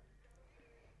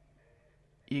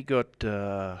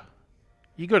a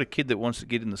kid that wants to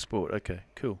get in the sport. Okay,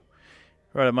 cool.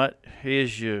 Right, mate.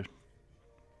 Here's your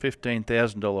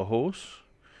 $15,000 horse.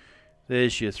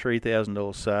 There's your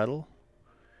 $3,000 saddle.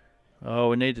 Oh,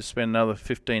 we need to spend another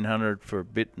 $1,500 for a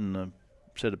bit and a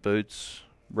set of boots,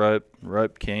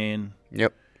 rope can.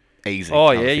 Yep. Easy. Oh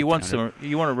Another yeah, you want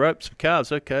 1,500. to rope some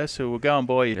calves? Okay, so we'll go and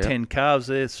buy you Yep. 10 calves.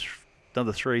 There's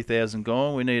another 3,000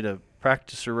 gone. We need a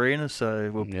practice arena, so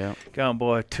we'll Yeah. go and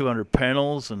buy 200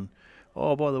 panels. And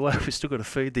oh, by the way, we still got to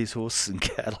feed these horses and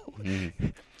cattle. Mm.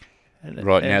 And-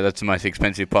 Right and- now, that's the most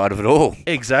expensive part of it all.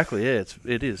 exactly. Yeah,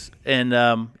 it is. And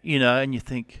and you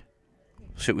think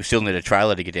So we still need a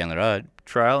trailer to get down the road.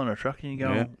 trail and a truck, and you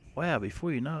go, Yeah. wow.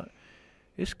 Before you know it,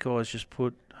 this guy's just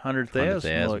put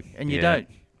 100,000. 100,000, Like, and you yeah. don't.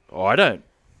 Oh, I don't.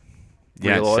 You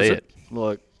don't realise see it.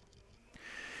 Like,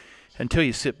 until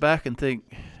you sit back and think,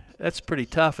 that's pretty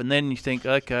tough. And then you think,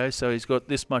 okay, so he's got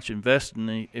this much invested,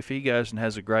 and if he goes and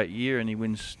has a great year and he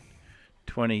wins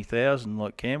 20,000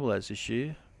 like Campbell has this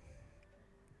year,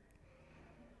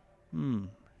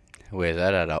 Where's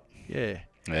that add up? yeah.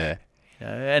 Yeah.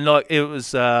 And like it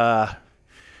was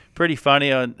pretty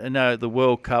funny. I know the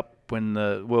World Cup, when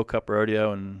the World Cup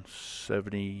rodeo in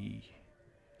 78,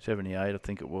 I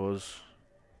think it was,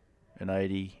 in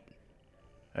 80,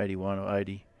 81 or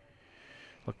 80.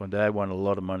 Like my dad won a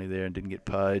lot of money there and didn't get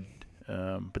paid.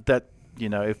 But that,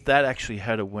 if that actually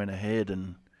had a went ahead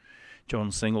and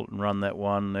John Singleton run that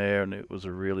one there, and it was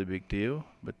a really big deal.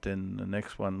 But then the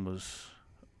next one was,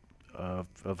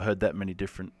 I've heard that many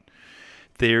different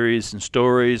theories and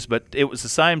stories, but it was the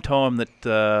same time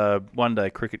that one day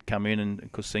cricket come in, and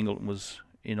because Singleton was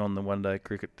in on the one day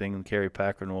cricket thing, and Kerry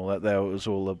Packer and all that, that was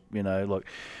all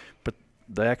but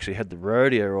they actually had the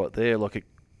rodeo right there. Like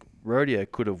rodeo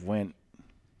could have went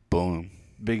Boom.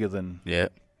 bigger than Yeah.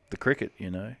 the cricket.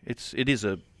 It is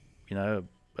something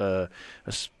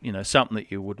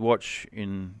that you would watch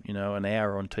in an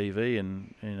hour on TV,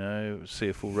 and see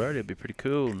a full rodeo. It'd be pretty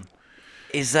cool. And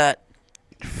Is that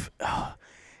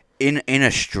in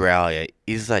Australia?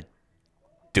 Is that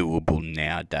doable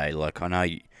nowadays? Like I know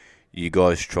you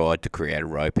guys tried to create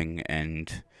roping,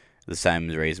 and the same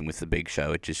reason with the big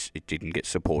show. It didn't get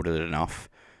supported enough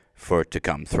for it to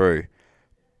come through.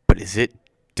 But is it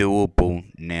doable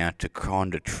now to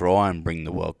kind of try and bring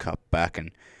the World Cup back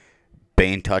and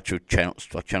be in touch with Channel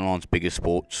 9's biggest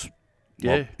sports?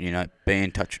 Yeah. Be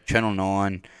in touch with Channel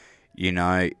 9.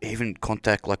 Even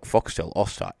contact like Foxtel,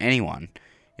 Ostar, anyone.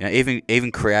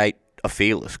 Even create a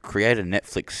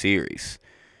Netflix series,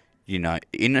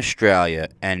 in Australia,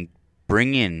 and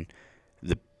bring in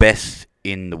the best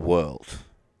in the world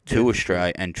to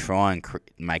Australia and try and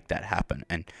make that happen.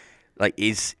 And like,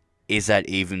 is that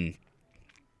even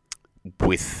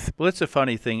with? Well, that's a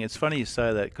funny thing. It's funny you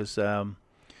say that because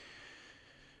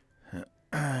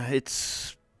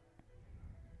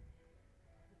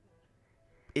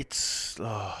it's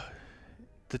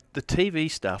the TV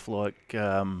stuff. Like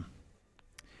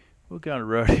we're going to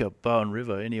rodeo up Bowen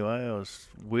River. Anyway, I was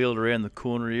wheeled around the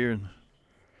corner here and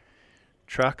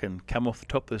truck and come off the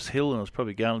top of this hill, and I was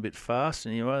probably going a bit fast.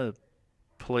 And the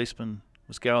policeman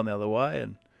was going the other way,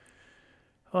 and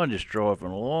I'm just driving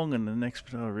along, and the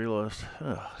next minute I realised,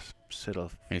 set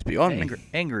off He's behind me.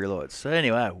 angry lights. So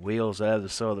anyway, wheels over the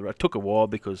side of the road. It took a while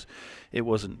because it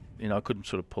wasn't, I couldn't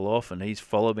sort of pull off, and he's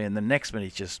followed me. And the next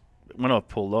minute, when I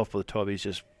pulled off by the time, he's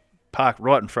just parked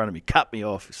right in front of me, cut me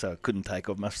off, so I couldn't take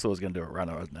off. I thought I was going to do a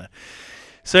runner, I don't know.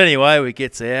 So anyway, we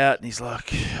gets out, and he's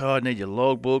like, I need your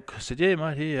logbook. I said, yeah,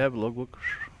 mate, here you have a logbook,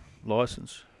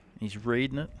 licence. He's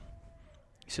reading it.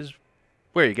 He says,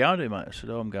 where are you going to, mate? I said,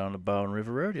 I'm going to Bowen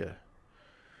River Rodeo.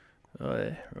 Oh,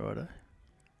 yeah, righto.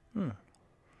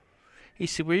 He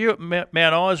said, were you at Mount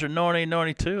Isa in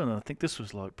 1992? And I think this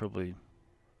was like probably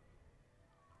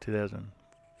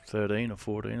 2013 or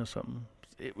 14 or something.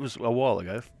 It was a while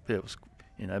ago. Yeah, it was,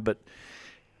 but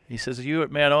he says, are you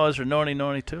at Mount Isa in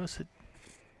 1992? I said,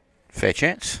 Fair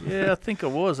chance. yeah, I think I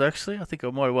was, actually. I think I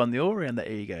might have won the all-round that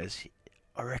year. He goes,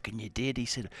 I reckon you did. He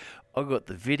said, I got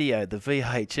the video, the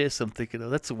VHS. I'm thinking, oh,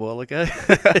 that's a while ago.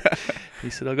 He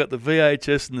said, I got the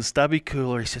VHS and the stubby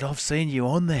cooler. He said, I've seen you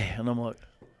on there. And I'm like,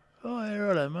 oh, yeah,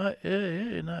 righto, mate.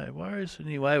 Yeah, no worries.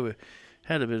 Anyway, we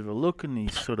had a bit of a look, and he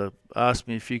sort of asked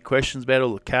me a few questions about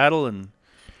all the cattle, and,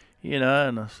 and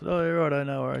I said, oh, yeah, righto,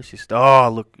 no worries. He said, oh,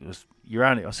 look, you're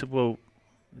only... I said, well,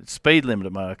 it's speed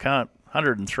limit, mate. I can't.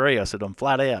 103. I said, I'm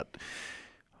flat out.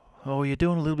 Oh, you're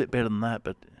doing a little bit better than that,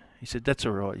 but... He said, that's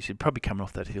all right. He said, probably coming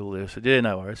off that hill there. I said, yeah,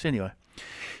 no worries. Anyway,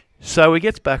 so he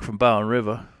gets back from Bowen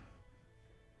River,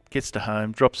 gets to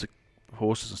home, drops the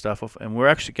horses and stuff off, and we're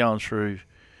actually going through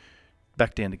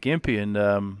back down to Gympie, and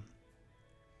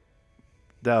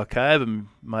Dale Cave, and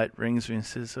mate rings me and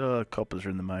says, oh, coppers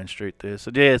are in the main street there. I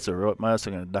said, yeah, it's all right, mate.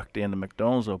 So I'm going to duck down to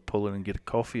McDonald's. I'll pull in and get a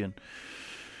coffee, and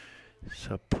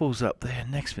so it pulls up there.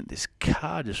 Next minute, this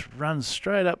car just runs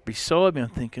straight up beside me. I'm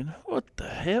thinking, what the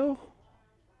hell?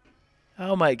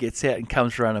 Our mate gets out and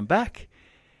comes running back.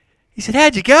 He said,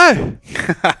 how'd you go?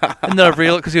 And then I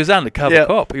realised, because he was an undercover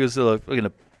cop. He was in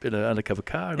an undercover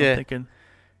car. And I'm thinking,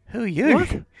 who are you?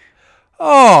 What?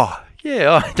 Oh,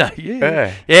 yeah, I know you.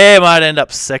 Yeah, mate, end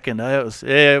up second.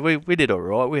 We did all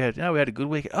right. We had a good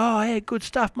week. Oh, yeah, good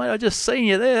stuff, mate. I just seen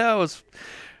you there. That was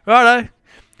righto.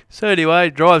 So anyway,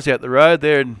 drives out the road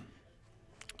there, and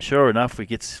sure enough, we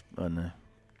gets on the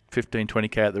 15,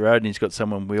 20k out the road, and he's got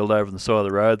someone wheeled over on the side of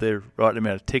the road there, writing him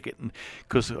out a ticket. And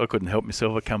because I couldn't help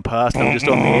myself, I come past, I'm just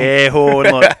on the air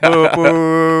horn, like, boop,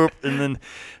 boop, and then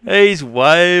he's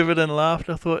waving and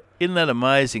laughing. I thought, isn't that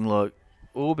amazing? Like,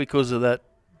 all because of that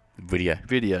video.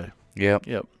 Yep.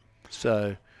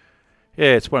 So,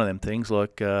 yeah, it's one of them things.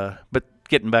 Like, but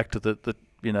getting back to the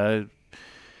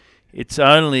it's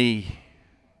only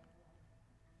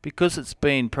because it's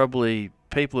been probably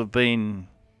people have been.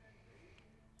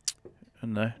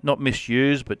 Not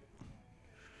misused, but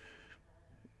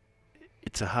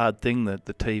it's a hard thing, that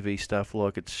the TV stuff.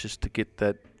 Like, it's just to get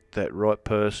that right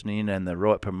person in, and the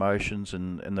right promotions,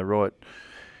 and the right,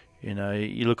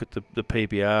 you look at the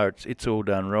PBR, it's all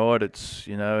done right. It's,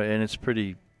 and it's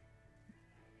pretty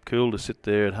cool to sit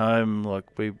there at home, like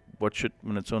we watch it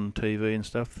when it's on TV and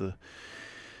stuff,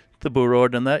 the bull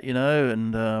riding and that,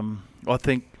 and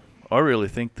I really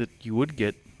think that you would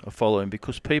get a following,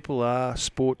 because people are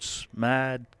sports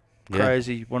mad,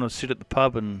 crazy, want to sit at the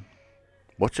pub and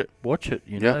watch it.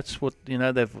 That's what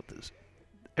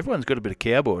everyone's got a bit of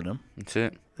cowboy in them. That's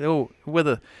it. They all,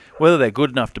 whether they're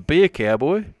good enough to be a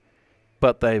cowboy,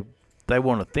 but they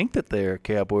want to think that they're a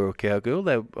cowboy or a cowgirl.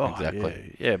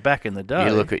 Exactly. Yeah, back in the day.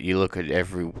 You look at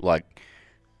every, like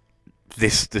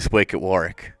this week at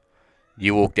Warwick.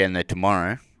 You walk down there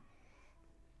tomorrow,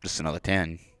 just another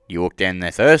town. You walk down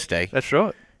there Thursday. That's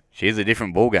right. She's a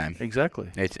different ball game. Exactly.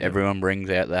 It's everyone brings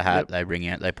out the hat.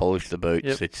 They polish the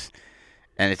boots. Yep.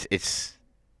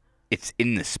 It's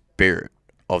in the spirit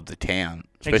of the town,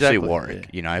 especially Warwick.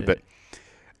 But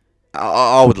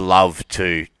I would love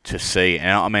to see, and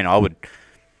I mean, I would,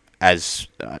 as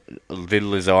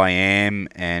little as I am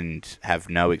and have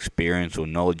no experience or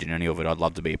knowledge in any of it, I'd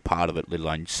love to be a part of it, let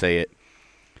alone see it.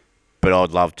 But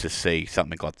I'd love to see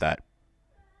something like that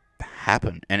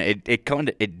happen, and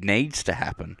it needs to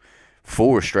happen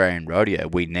for Australian rodeo.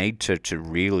 We need to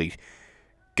really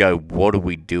go, what are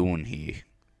we doing here?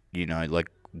 Like,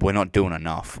 we're not doing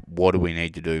enough. What do we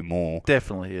need to do more?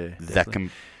 Definitely, yeah. That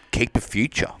can keep the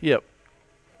future. Yep.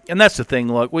 And that's the thing.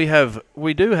 Like, we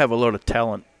do have a lot of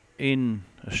talent in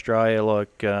Australia.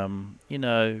 Like, to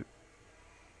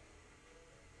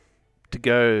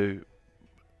go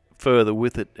further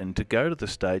with it, and to go to the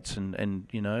States, and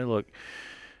like,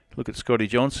 look at Scotty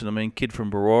Johnson. I mean, kid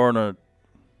from Baroarna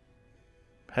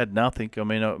had nothing. I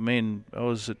mean, I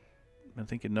was I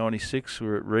think in '96 we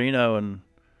were at Reno, and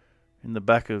in the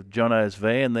back of Jono's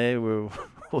van there, we were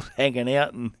all hanging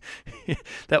out, and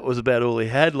that was about all he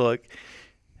had. Like,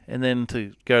 and then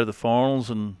to go to the finals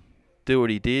and do what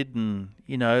he did, and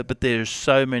but there's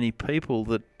so many people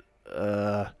that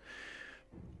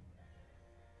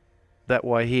that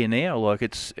way here now. Like,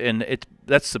 that's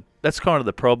kind of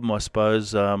the problem, I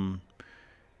suppose.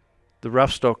 The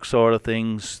rough stock side of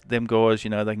things, them guys, they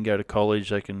can go to college.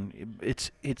 They can.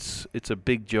 It's a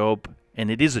big job,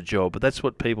 and it is a job. But that's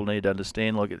what people need to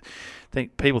understand. Like,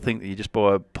 people think that you just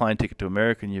buy a plane ticket to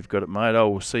America and you've got it made. Oh,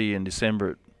 we'll see you in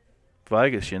December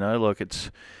Vegas, like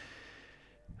it's.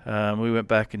 We went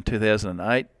back in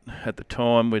 2008. At the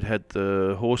time, we'd had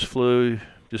the horse flu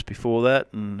just before that,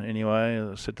 and anyway,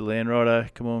 I said to Land Rider,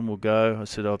 "Come on, we'll go." I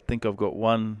said, "I think I've got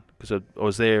one," because I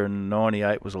was there in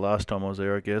 '98 was the last time I was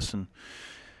there, I guess, and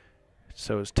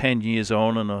so it's 10 years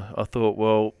on, and I thought,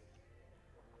 well,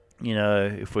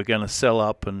 if we're going to sell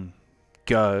up and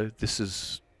go, this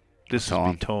is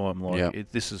Time. time. Like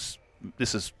Yep. this is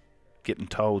getting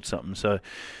told something. So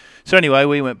anyway,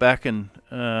 we went back and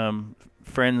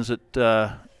friends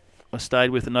that I stayed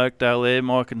with in Oakdale there,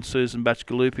 Mike and Susan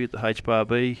Batchgalupi at the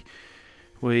HBRB.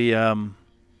 We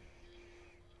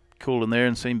called in there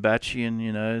and seen Batchy,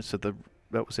 and so that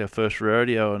was our first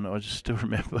rodeo, and I just still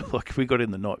remember, like, we got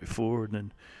in the night before, and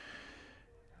then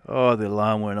the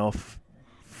alarm went off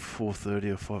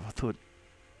 4:30 or 5. I thought,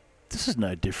 this is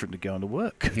no different to going to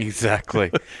work.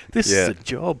 Exactly. This is a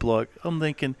job. Like, I'm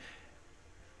thinking,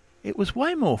 it was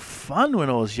way more fun when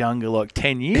I was younger, like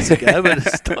 10 years ago, but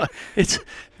it's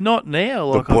not now.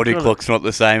 Like, the body clock's not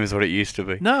the same as what it used to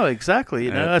be. No, exactly.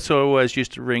 That's why I always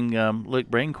used to ring Luke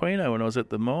Branquino when I was at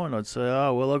the mine. I'd say,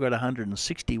 "Oh, well, I got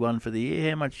 161 for the year.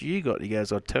 How much you got?" He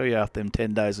goes, "I'll tell you after them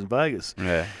 10 days in Vegas."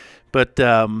 Yeah. But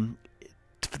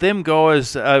for them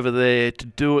guys over there to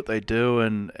do what they do,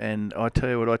 and I tell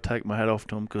you what, I take my hat off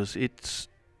to them, because it's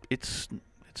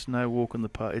no walk in the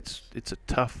park. It's a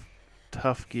tough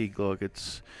gig. Like,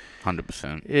 it's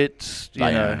 100%. it's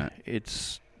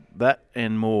it's that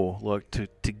and more. Like, to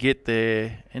get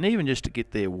there, and even just to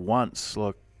get there once,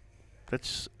 like,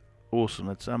 that's awesome.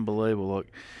 That's unbelievable. Like,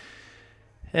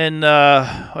 and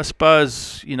I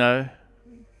suppose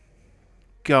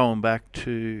going back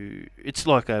to, it's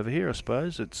like over here, I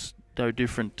suppose it's no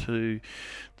different to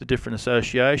the different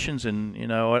associations, and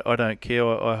I don't care.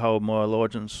 I hold my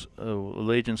allegiance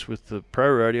with the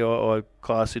pro rodeo. I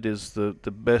class it as the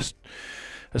best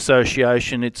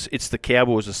association. It's the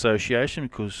Cowboys Association,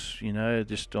 because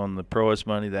just on the prize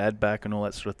money, the ad back and all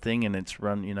that sort of thing, and it's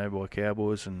run by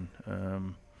Cowboys, and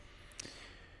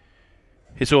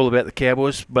it's all about the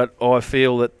Cowboys. But I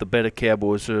feel that the better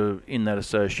Cowboys are in that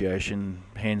association,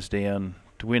 hands down.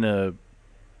 To win I've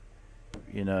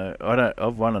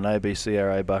won an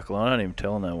ABCRA buckle. I don't even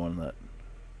tell no one that.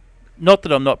 Not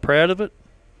that I'm not proud of it.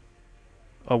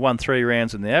 I won 3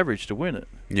 rounds in the average to win it.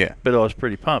 Yeah. But I was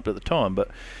pretty pumped at the time. But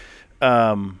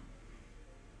to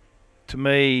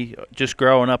me, just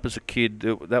growing up as a kid,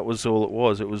 that was all it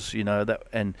was. It was that,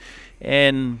 and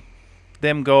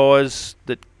them guys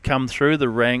that come through the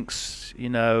ranks.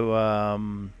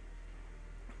 Glenn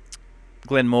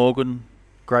Morgan,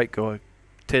 great guy.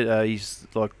 He's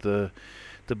like the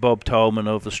Bob Tolman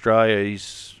of Australia.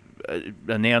 He's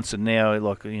announcing now.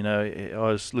 Like, I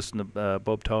was listening to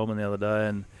Bob Tolman the other day,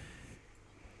 and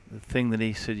the thing that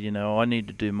he said, I need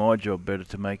to do my job better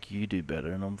to make you do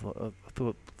better. And I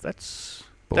thought that's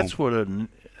what an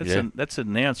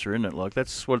announcer, isn't it? Like,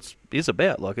 that's what it is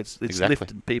about. Like, it's Exactly.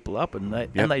 lifting people up, and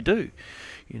they do.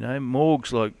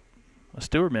 Morg's like, I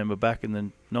still remember back in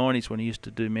the 90s when he used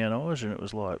to do Mount Isa, and it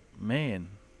was like, man,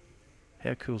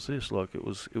 how cool's this? Like, it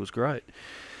was great.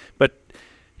 But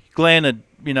Glenn had,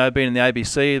 been in the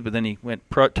ABC, but then he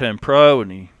turned pro,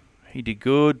 and he did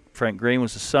good. Frank Green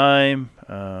was the same.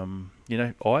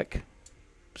 Ike,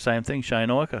 same thing. Shane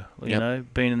Iker,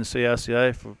 been in the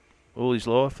CRCA for all his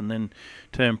life, and then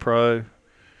turned pro,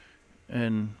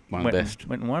 and went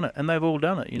and won it. And they've all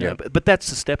done it, Yep. But that's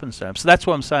the stepping stone. So that's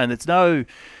what I'm saying. There's no.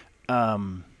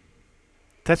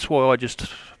 That's why I just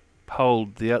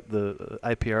hold the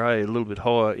APRA a little bit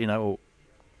higher, or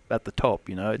at the top.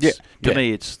 To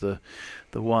me, it's the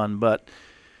one. But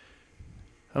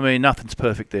I mean, nothing's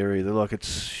perfect there either. Like,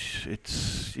 it's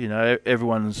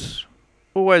everyone's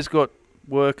always got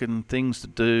work and things to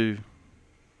do.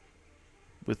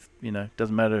 With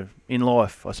doesn't matter in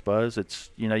life, I suppose.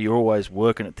 It's you're always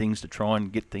working at things to try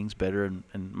and get things better and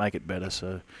make it better.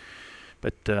 So,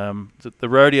 but the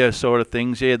rodeo side of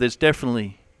things, there's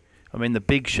definitely. I mean, the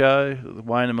big show,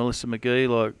 Wayne and Melissa McGee,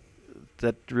 like,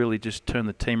 that really just turned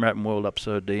the team rapping world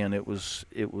upside down. It was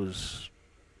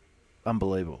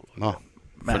unbelievable. Oh,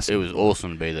 massive. It was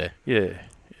awesome to be there. Yeah.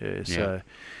 So,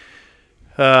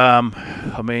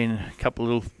 I mean, a couple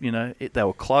of little, they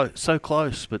were so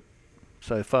close, but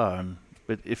so far.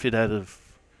 But if it had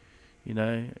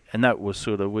and that was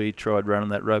sort of, we tried running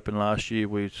that roping last year.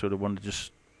 We sort of wanted to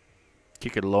just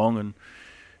kick it along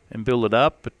and build it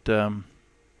up, but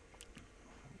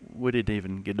we didn't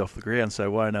even get off the ground.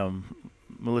 So Wayne,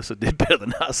 Melissa did better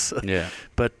than us. Yeah.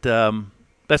 But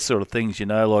that sort of things,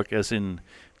 like as in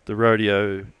the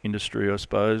rodeo industry, I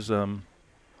suppose.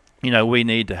 We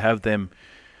need to have them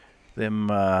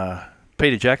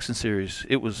Peter Jackson series.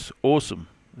 It was awesome.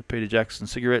 The Peter Jackson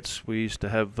cigarettes. We used to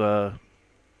have.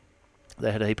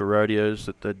 They had a heap of rodeos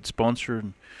that they'd sponsor,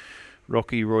 and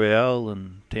Rocky Royale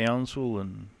and Townsville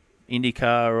and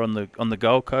IndyCar on the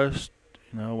Gold Coast.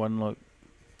 You know, won like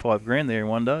 $5,000 there in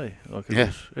one day. Like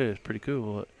it's pretty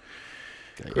cool.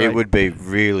 Like, it would be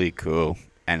really cool,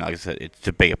 and like I said, it's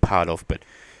to be a part of, but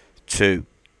to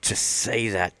see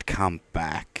that come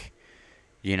back,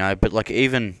 you know. But like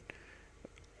even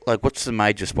like what's the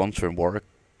major sponsor in Warwick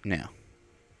now?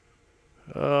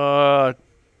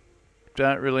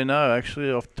 Don't really know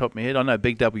actually off the top of my head. I know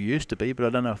Big W used to be, but I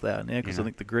don't know if they are now because I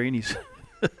think the Greenies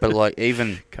But like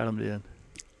even cut them down.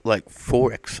 Like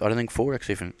Forex, I don't think Forex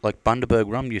even like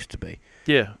Bundaberg Rum used to be.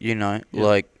 Yeah, you know,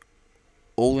 like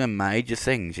all the major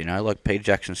things, you know, like Peter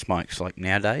Jackson smokes. Like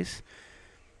nowadays,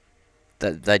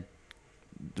 that the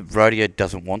rodeo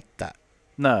doesn't want that.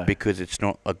 No, because it's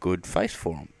not a good face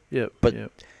for them.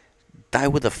 But they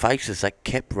were the faces that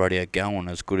kept rodeo going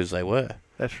as good as they were.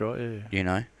 That's right. Yeah, you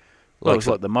know. Well, it was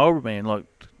like the Marlboro Man, like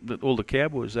all the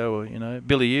cowboys. They were, you know.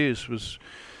 Billy Hughes was.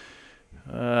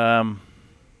 I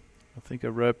think I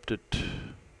roped at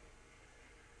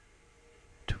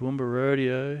Toowoomba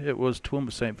Rodeo. It was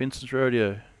Toowoomba St. Vincent's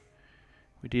Rodeo.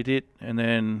 We did it, and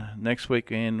then next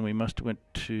weekend we must have went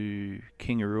to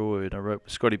Kingaroy, and I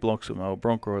roped Scotty Bloxham, my old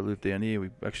Bronco. I lived down here. We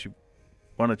actually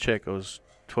won a check. I was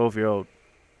 12-year-old,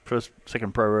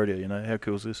 second pro rodeo. You know how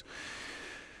cool is this?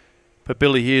 But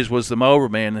Billy Hughes was the Marlboro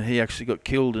Man, and he actually got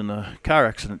killed in a car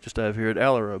accident just over here at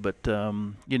Allera. But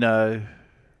you know,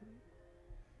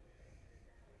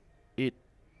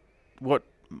 what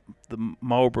the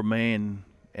Marlboro Man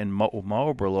and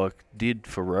Marlboro like did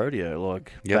for rodeo,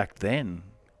 like back then,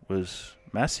 was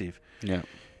massive. Yeah,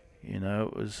 you know,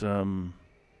 it was.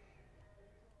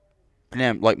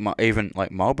 Now, like even like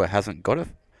Marlboro hasn't got a.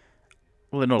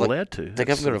 Well, they're not allowed to. They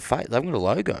haven't got a face. They haven't got a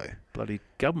logo. Bloody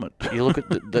government. You look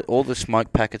at all the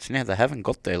smoke packets now. They haven't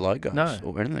got their logos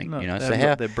or anything. No, you know, they so haven't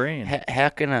got their brand. How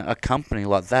can a company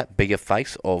like that be a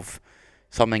face of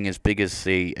something as big as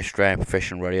the Australian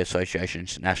Professional Radio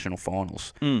Association's National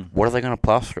Finals? What are they going to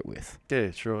plaster it with? Yeah,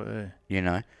 that's right. Yeah. You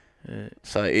know. Yeah.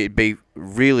 So it'd be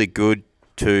really good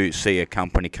to see a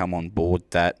company come on board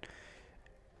that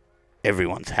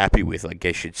everyone's happy with, I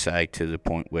guess you'd say, to the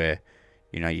point where,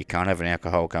 you know, you can't have an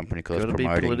alcohol company because it's promoting.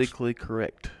 Got to be politically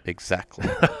correct. Exactly.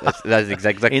 that's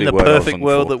exactly in the the word perfect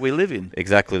world that we live in.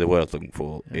 Exactly the word I was looking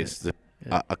for is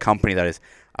a company that is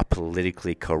a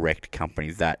politically correct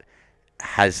company that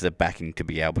has the backing to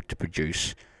be able to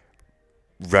produce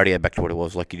rodeo back to what it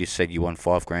was. Like you just said, you won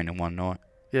 $5,000 in one night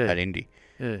at Indy.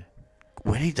 Yeah.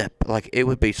 We need that. Like, it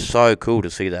would be so cool to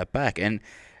see that back. And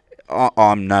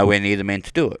I'm nowhere near the man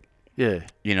to do it. Yeah.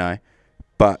 You know,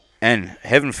 and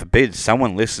heaven forbid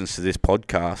someone listens to this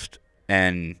podcast,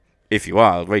 and if you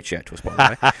are, reach out to us,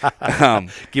 by the way.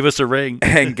 Give us a ring.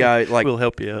 And go, like, we'll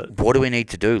help you out. What do we need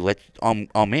to do?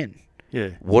 I'm in. Yeah.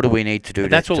 What do we need to do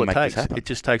that's all to it make takes. this happen? It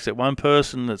just takes that one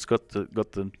person that's got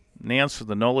the nous,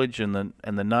 the knowledge, and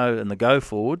the know and the go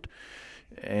forward,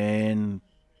 and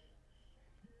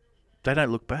they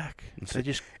don't look back. They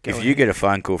just go if you get a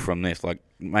phone call from this, like,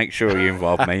 make sure you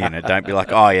involve me in it. Don't be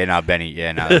like, oh, yeah, no, Benny,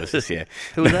 yeah, no, this is, yeah.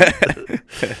 Who was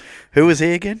that? Who was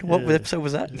he again? What episode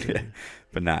was that?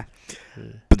 But no.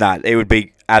 But no, it would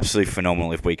be absolutely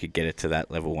phenomenal if we could get it to that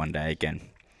level one day again.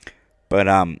 But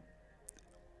I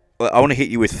want to hit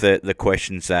you with the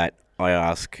questions that I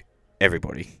ask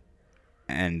everybody.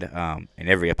 And in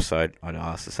every episode, I'd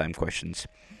ask the same questions.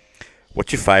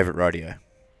 What's your favourite rodeo?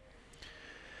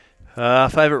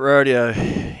 Favourite rodeo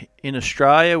in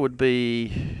Australia would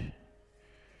be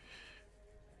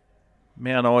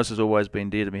Mount Isa. Has always been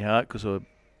dear to my heart because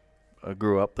I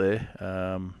grew up there.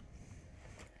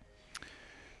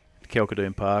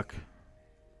 Kelkadoon Park.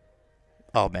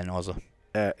 Oh, Mount Isa.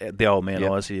 The old Mount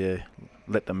Isa, yeah.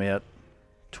 Let them out,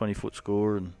 20-foot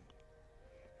score and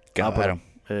go at them.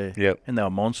 Yeah. Yep. And they were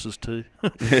monsters too.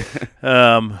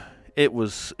 It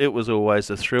was always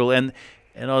a thrill, and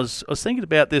I was thinking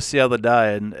about this the other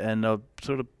day, and I've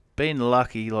sort of been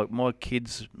lucky. Like my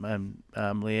kids,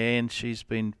 Leanne, she's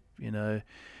been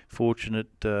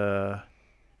fortunate to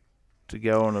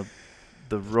go on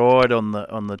the ride on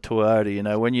the Toyota. You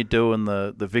know, when you're doing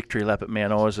the victory lap at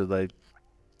Mount Isa,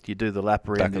 you do the lap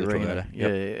around the arena. Yep.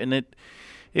 Yeah, and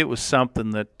it was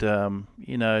something that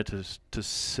to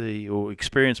see or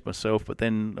experience myself. But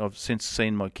then I've since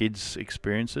seen my kids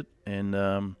experience it, and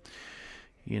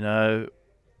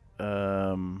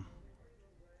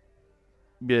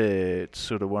it's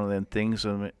sort of one of them things.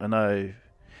 I know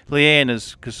Leanne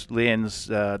is, because Leanne's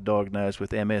diagnosed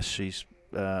with MS. She's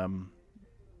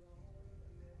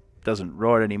doesn't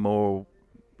ride anymore,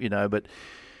 but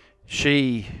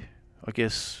she, I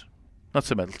guess, not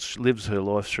so much lives her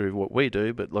life through what we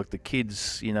do, but like the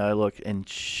kids, and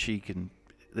she can.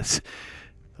 This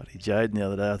bloody Jaden the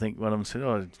other day, I think one of them said,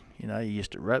 "Oh, you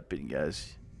used to rope," and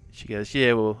she goes,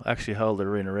 "Yeah, well, actually hold the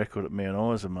arena record at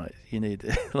Mount Isa, mate. You need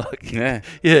to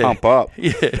pump up."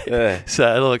 Yeah.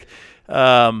 So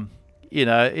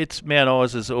it's Mount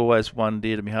Isa's always one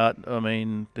dear to my heart. I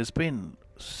mean, there's been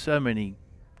so many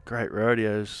great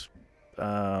rodeos,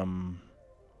 that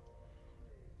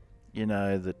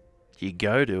you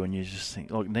go to and you just think,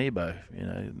 like Nebo,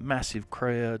 massive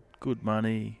crowd, good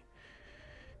money,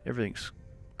 everything's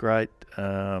great.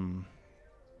 And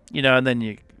then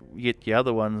you get the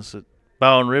other ones at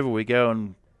Bowen River. We go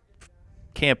and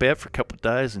camp out for a couple of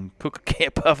days and cook a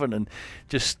camp oven and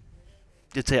just,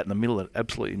 it's out in the middle of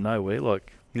absolutely nowhere.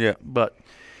 But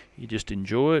you just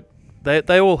enjoy it.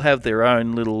 They all have their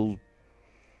own little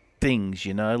things,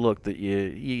 that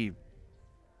you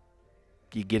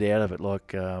get out of it,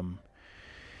 but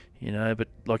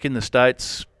like in the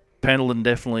States, Pendleton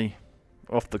definitely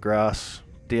off the grass,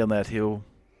 down that hill.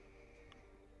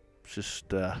 It's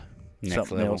just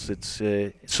something level. else. It's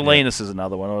Salinas is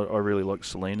another one. I really like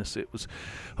Salinas. It was,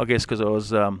 I guess,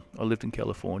 because I lived in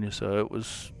California, so it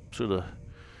was sort of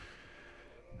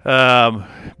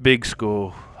big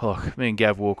score. Oh, me and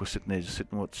Gav Walker sitting there, just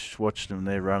watching them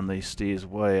there run these steers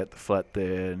way out the flat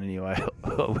there. And anyway,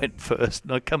 I went first,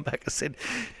 and I come back and said,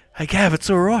 "Hey Gav,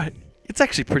 it's all right. It's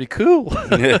actually pretty cool."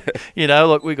 We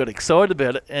got excited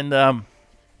about it, and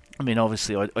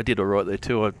obviously I did all right there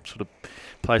too. I sort of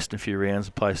placed in a few rounds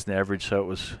and placed in the average,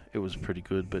 so it was pretty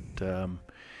good. But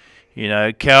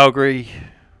Calgary,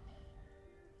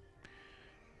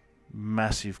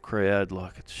 massive crowd,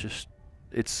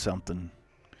 it's something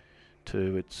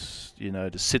too. It's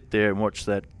to sit there and watch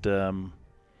that.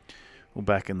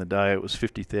 Back in the day it was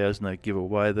 50,000 they give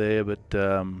away there, but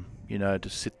to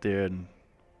sit there and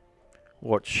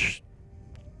watch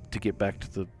to get back to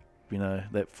the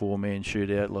that 4-man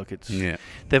shootout,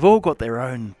 they've all got their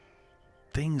own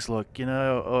things. I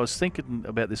was thinking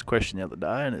about this question the other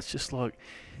day, and it's just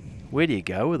where do you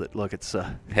go with it? It's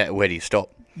where do you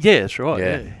stop? Yeah, that's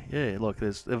right. Yeah.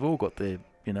 They've all got their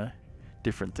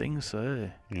different things. So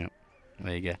yeah,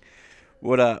 there you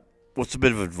go. What's a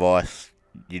bit of advice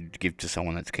you'd give to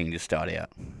someone that's keen to start out?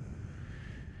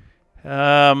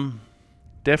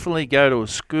 Definitely go to a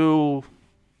school.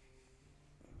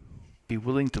 Be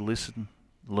willing to listen,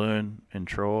 learn, and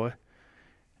try.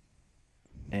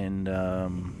 And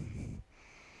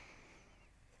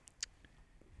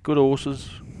good horses.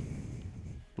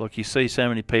 You see so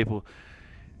many people,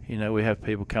 we have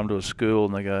people come to a school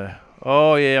and they go,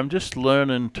 "Oh yeah, I'm just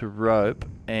learning to rope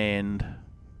and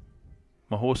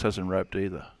my horse hasn't roped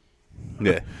either."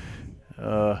 Yeah.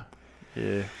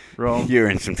 Yeah, wrong. You're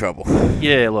in some trouble.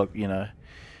 Yeah,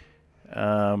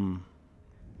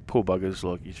 poor buggers,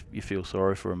 you feel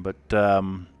sorry for them, but they're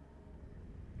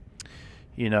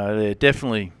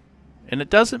definitely, and it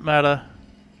doesn't matter.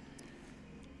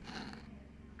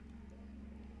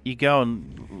 You go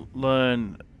and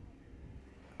learn.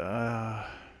 How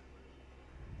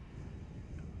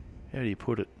do you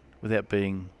put it without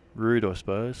being rude? I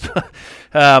suppose.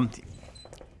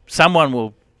 Someone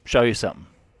will show you something,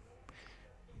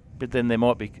 but then there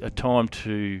might be a time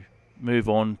to move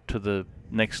on to the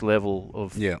next level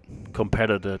of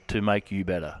competitor to make you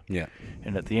better. Yeah.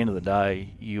 And at the end of the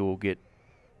day, you'll get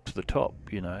to the top,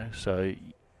 So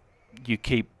you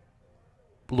keep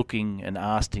looking and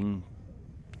asking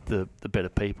the better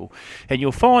people. And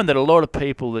you'll find that a lot of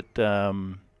people that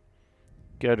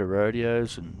go to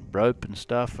rodeos and rope and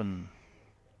stuff, and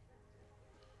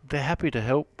they're happy to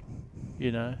help,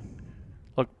 they'll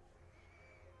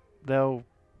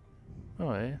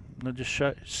just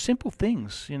show simple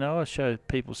things. I show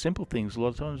people simple things a lot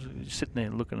of times. You're sitting there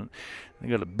looking at, they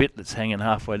got a bit that's hanging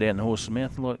halfway down the horse's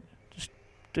mouth, and just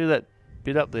do that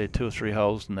bit up there 2 or 3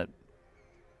 holes, and that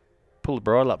pull the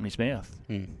bridle up in his mouth.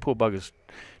 Poor bugger's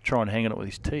trying to hang it up with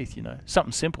his teeth,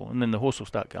 something simple, and then the horse will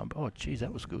start going, "Oh geez,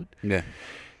 that was good." Yeah.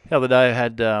 The other day I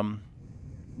had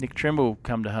Nick Trimble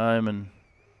come to home and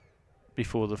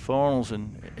before the finals,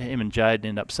 and him and Jade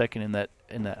ended up second in that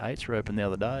 8th roping the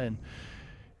other day, and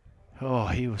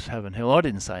he was having hell. I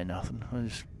didn't say nothing. I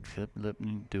just kept letting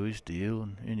him do his deal,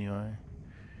 and anyway,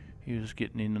 he was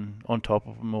getting in and on top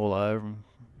of him, all over him.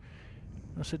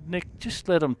 I said, "Nick, just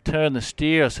let him turn the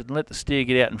steer." I said, "Let the steer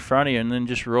get out in front of you, and then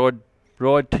just ride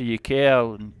to your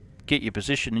cow and get your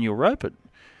position, and you'll rope it."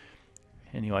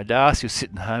 Anyway, Darcy was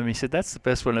sitting home. He said, "That's the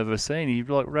best one I've ever seen." He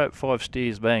roped 5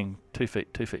 steers, bang, 2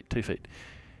 feet, 2 feet, 2 feet.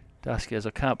 Dusky goes,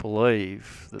 I can't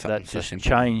believe that Something that so just simple.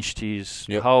 changed his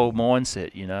Yep. whole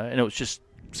mindset, you know, and it was just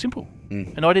simple.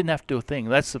 And I didn't have to do a thing.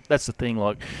 That's the thing,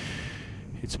 like,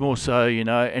 it's more so, you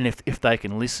know, and if they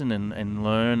can listen and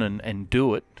learn and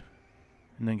do it,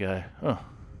 and then go, oh,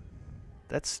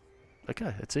 that's,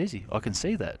 okay, that's easy. I can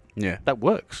see that. Yeah. That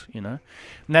works, you know.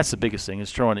 And that's the biggest thing,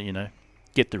 is trying to, you know,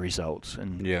 get the results.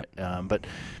 And Yeah. but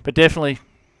definitely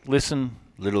listen.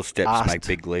 Little steps Asked. make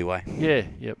big leeway. Yeah,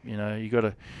 yep. You know, you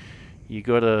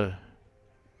gotta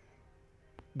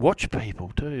watch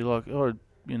people too. Like, oh,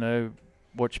 you know,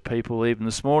 watch people. Even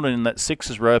this morning in that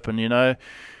sixes rope, and you know, a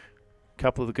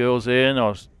couple of the girls there, and I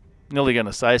was nearly going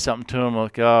to say something to them,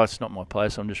 like, oh, it's not my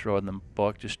place. I'm just riding the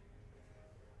bike, just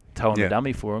towing the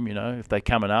dummy for them. You know, if they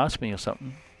come and ask me or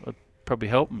something, I'd probably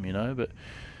help them. You know, but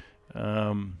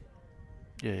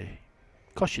yeah,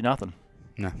 cost you nothing.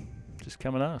 No. Just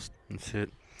come and ask. That's it.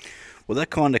 Well,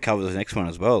 that kind of covers the next one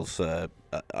as well. So,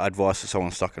 advice to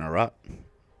someone stuck in a rut.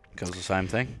 Covers the same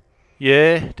thing.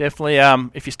 Yeah, definitely.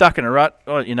 If you're stuck in a rut,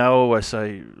 you know, I always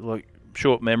say, like,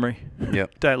 short memory.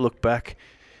 Yep. Don't look back.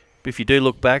 But if you do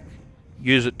look back,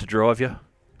 use it to drive you.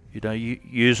 You know, you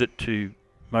use it to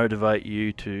motivate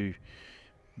you to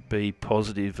be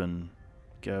positive and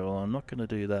go, well, I'm not going to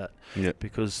do that. Yep.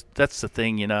 Because that's the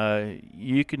thing, you know,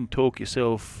 you can talk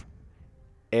yourself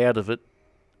out of it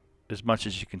as much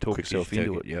as you can talk yourself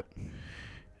into it. Yep.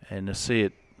 And to see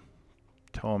it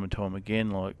time and time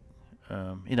again, like,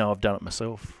 you know, I've done it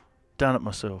myself.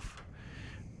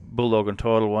 Bulldog and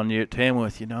title 1 year at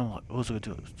Tamworth, you know, like, all I got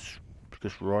to do is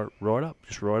just ride up,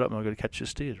 and I've got to catch the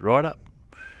steers, right up.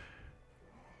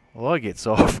 Well, I gets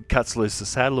off and cuts loose the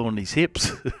saddle on his hips.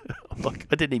 I'm like,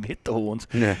 I didn't even hit the horns.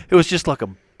 Yeah. It was just like a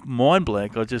mind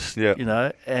blank. I just, Yeah. you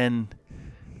know, and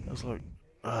I was like,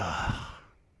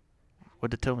 what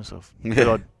did I tell myself?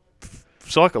 But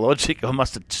psychologically, I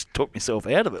must have just talked myself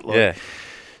out of it. Like, Yeah.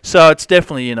 so it's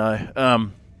definitely, you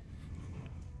know,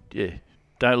 yeah,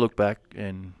 don't look back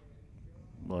and,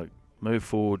 like, move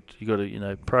forward. You got to, you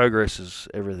know, progress is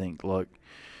everything. Like,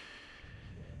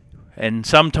 and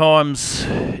sometimes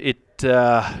it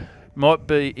might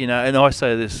be, you know, and I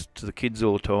say this to the kids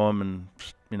all the time, and,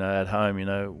 you know, at home, you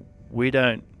know, we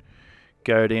don't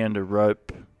go down to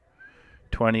rope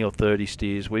 20 or 30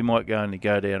 steers. We might go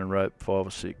down and rope 5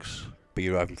 or 6. But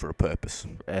you're open for a purpose.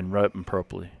 And rope them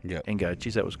properly. Yeah. And go,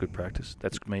 geez, that was good practice.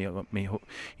 That's me. I got me.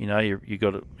 You know, you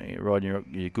got to ride your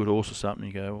good horse or something.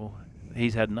 You go, well,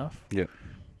 he's had enough. Yeah.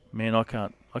 Man, I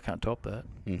can't top that.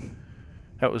 Mm.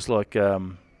 That was like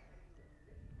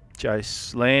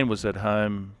Jace Land was at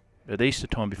home at Easter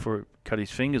time before he cut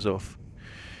his fingers off,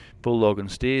 bulldogging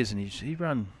steers, and he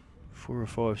run 4 or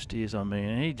 5 steers on me,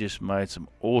 and he just made some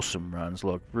awesome runs.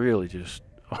 Like, really, just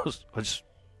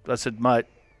I said, mate,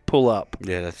 pull up.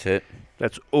 Yeah, that's it.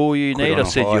 That's all you Quit need. on I a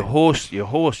said, high. your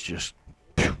horse just,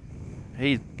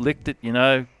 he licked it, you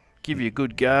know, give you a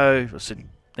good go. I said,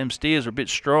 them steers are a bit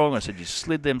strong. I said, you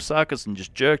slid them suckers and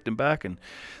just jerked them back, and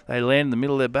they landed in the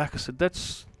middle of their back. I said,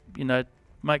 that's, you know,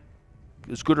 make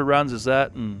as good a runs as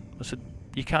that. And I said,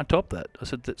 you can't top that. I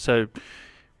said, so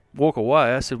walk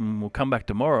away. I said, we'll come back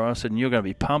tomorrow. I said, and you're going to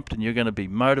be pumped and you're going to be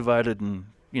motivated, and,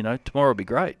 you know, tomorrow will be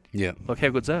great. Yeah. Like, how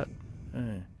good's that?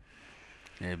 Yeah.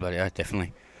 Yeah, buddy,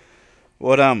 definitely.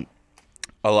 What I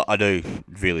do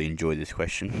really enjoy this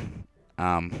question.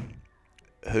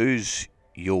 Who's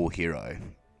your hero?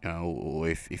 You know, or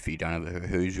if you don't have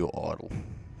who's your idol?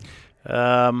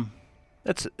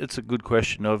 It's a good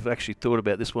question. I've actually thought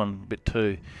about this one a bit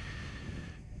too.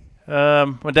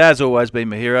 My dad's always been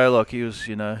my hero. Like, he was,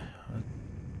 you know,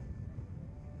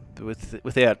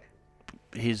 without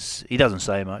his, he doesn't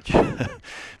say much,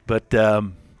 but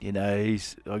you know,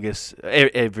 he's, I guess,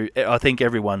 I think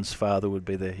everyone's father would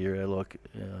be their hero. Like,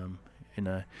 you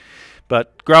know,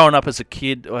 but growing up as a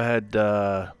kid, I had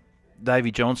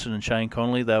Davey Johnson and Shane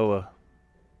Connolly. They were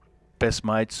best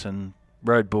mates and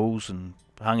rode bulls and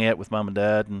hung out with mum and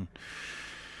dad, and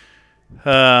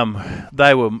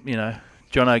they were, you know,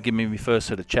 Jono gave me my first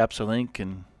set of chaps, I think,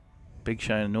 and Big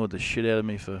Shane annoyed the shit out of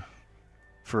me for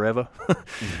forever.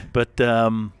 But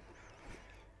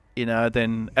you know,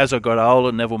 then as I got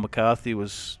older, Neville McCarthy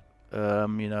was, you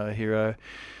know, a hero.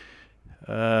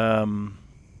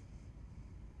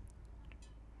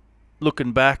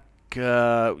 Looking back,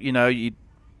 you know,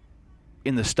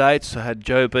 in the States, I had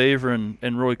Joe Beaver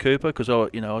and Roy Cooper, because I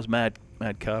was mad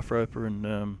calf roper,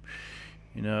 and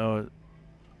you know,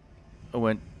 I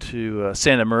went to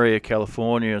Santa Maria,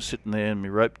 California. I was sitting there, and my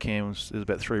rope cans, there's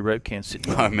about 3 rope cans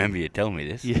sitting. I remember you telling me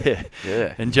this. Yeah.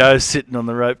 Yeah. And Joe's sitting on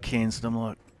the rope cans, and I'm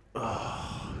like,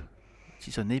 oh,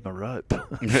 geez, I need my rope.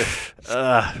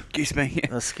 Excuse me.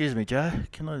 Excuse me, Joe.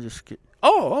 Can I just get?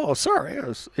 oh, sorry. I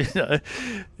was,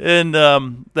 and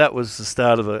that was the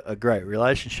start of a great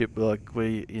relationship. Like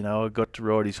I got to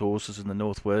ride his horses in the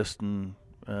Northwest, and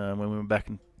when we went back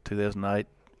in 2008,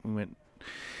 we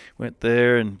went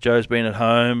there, and Joe's been at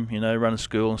home, running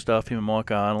school and stuff. Him and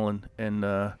Mike Arnold,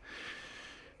 and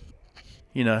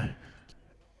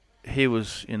he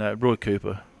was, Roy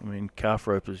Cooper. I mean, calf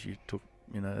ropers. You took,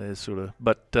 there's sort of,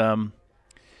 but them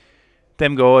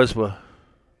guys were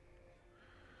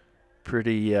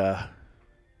pretty up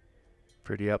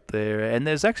there. And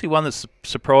there's actually one that's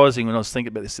surprising when I was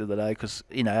thinking about this the other day, because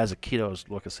as a kid I was,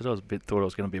 like I said, thought I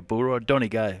was going to be a bull rider. Donny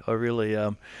Gay, I really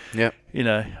I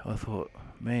thought,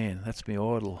 man, that's my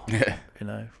idol. Yeah.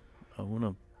 I want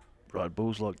to ride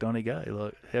bulls like Donny Gay.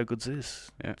 Like, how good's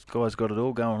this? Yeah. This guy's got it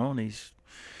all going on. He's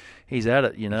at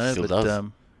it, Still but does.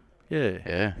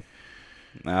 yeah.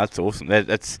 No, that's awesome. There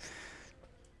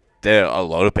are a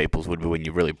lot of people's would be when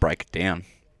you really break it down.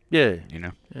 Yeah.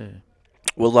 Yeah.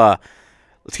 Well,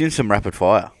 Let's get into some rapid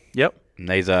fire. Yep. And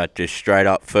these are just straight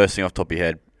up, first thing off the top of your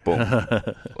head. Boom.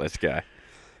 Let's go.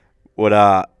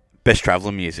 What best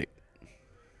travelling music?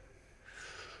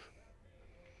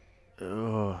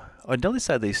 Oh, I nearly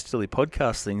say these silly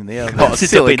podcast things now. Oh,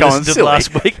 silly, come on, silly.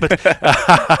 Last week, but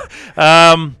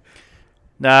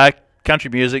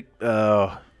country music.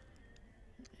 Yeah,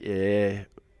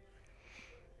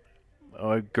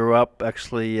 I grew up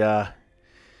actually.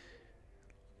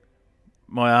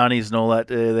 My aunties and all that,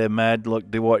 they're mad,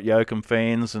 like Dwight Yoakam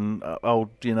fans and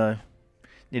old,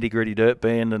 Nitty Gritty Dirt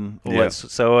Band and all that.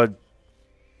 So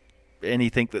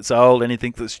anything that's old,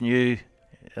 anything that's new.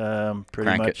 Pretty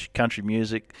Crank much it. Country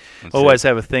music. That's Always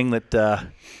have a thing that I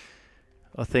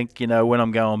think, when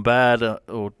I'm going bad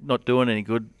or not doing any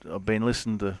good, I've been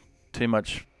listening to too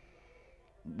much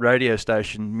radio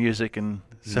station music, and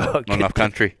so Not enough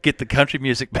country. Get the country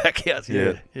music back out.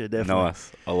 Yeah, definitely.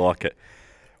 Nice. I like it.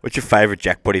 What's your favourite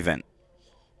jackpot event?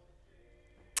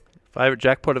 Favourite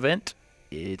jackpot event?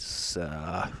 It's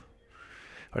I'd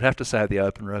have to say the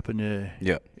Open Roping. Yeah.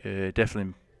 Yeah,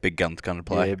 definitely. Big guns come to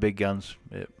play. Yeah, big guns.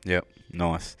 Yep. Yep.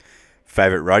 Nice.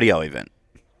 Favourite rodeo event?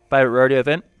 Favourite rodeo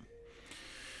event?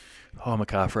 Oh, I'm a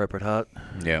calf roper at heart.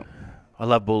 Yeah. I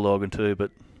love bulldogging too,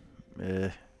 but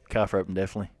calf roping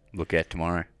definitely. Look out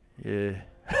tomorrow. Yeah.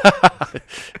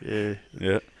 Yeah.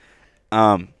 Yeah.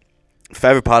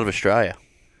 Favourite part of Australia?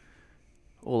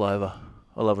 All over.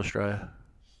 I love Australia.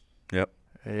 Yep.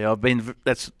 Yeah, I've been.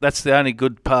 That's the only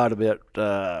good part about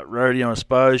rodeo, I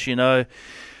suppose.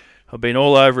 I've been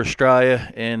all over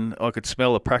Australia, and I could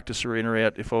smell a practice arena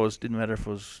out. Didn't matter if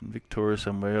I was in Victoria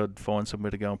somewhere, I'd find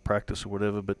somewhere to go and practice or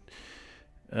whatever. But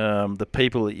the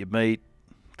people that you meet,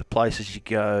 the places you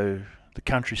go, the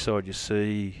countryside you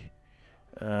see,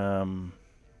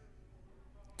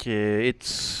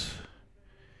 it's,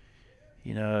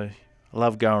 I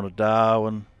love going to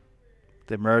Darwin,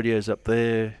 them rodeos up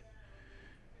there.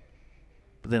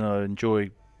 But then I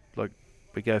enjoy, like,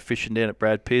 we go fishing down at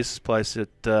Brad Pearce's place at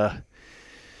down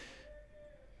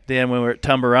when we're at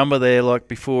Tumbarumba there, like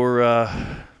before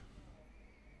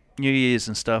New Year's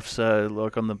and stuff. So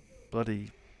like on the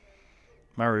bloody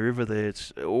Murray River there,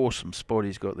 it's an awesome spot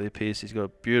he's got there. Pearce, he's got a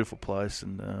beautiful place,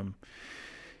 and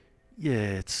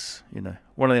it's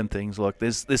one of them things. Like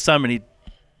there's so many,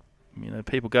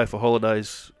 people go for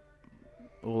holidays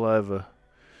all over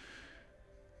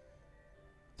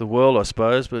the world, I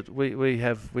suppose, but we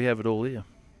have it all here.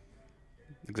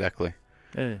 Exactly.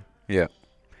 Yeah. Yeah.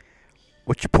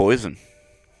 What's your poison?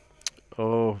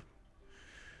 Oh,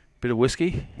 bit of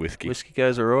whiskey. Whiskey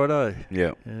goes alright, eh?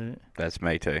 Yeah. Yeah. That's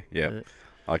me too. Yeah.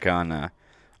 I can't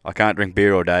drink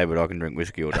beer all day, but I can drink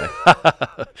whiskey all day.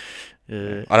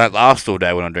 Yeah. I don't last all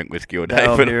day when I drink whiskey all day.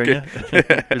 No, but I'm hearing you.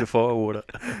 Bit of firewater.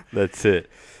 That's it.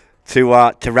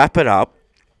 To wrap it up,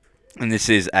 and this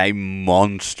is a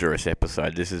monstrous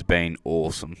episode. This has been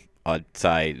awesome. I'd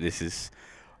say this is.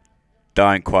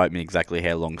 Don't quote me exactly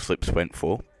how long Slips went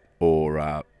for, or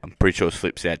I'm pretty sure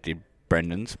Slips outdid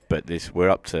Brendan's, but we're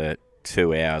up to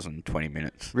 2 hours and 20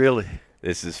 minutes. Really?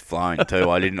 This is flown too.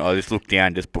 I just looked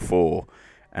down just before,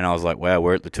 and I was like, wow,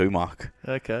 we're at the 2 mark.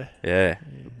 Okay. Yeah.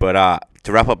 But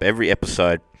to wrap up every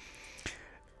episode,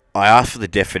 I asked for the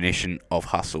definition of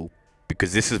hustle,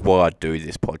 because this is why I do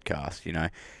this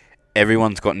podcast.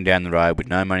 Everyone's gotten down the road with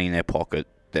no money in their pocket.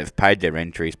 They've paid their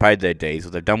entries, paid their diesel.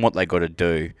 They've done what they got to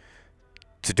do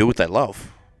what they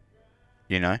love.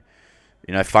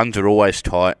 Funds are always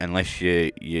tight unless you're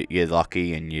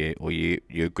lucky and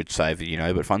you're a good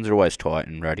saver. But funds are always tight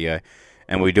in rodeo,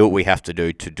 and we do what we have to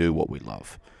do what we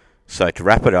love. So to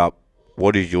wrap it up,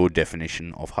 what is your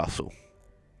definition of hustle?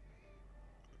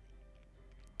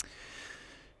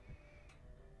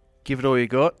 Give it all you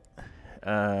got,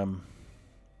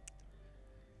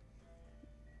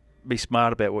 Be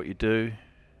smart about what you do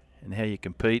and how you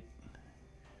compete.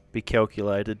 Be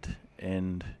calculated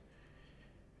and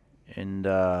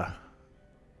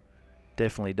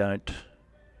definitely don't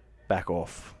back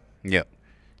off. Yep.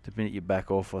 The minute you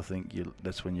back off, I think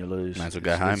that's when you lose. Might as well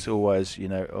go home. It's always,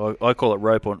 I call it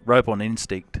rope on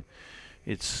instinct.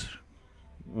 It's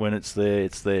when it's there.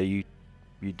 You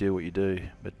do what you do.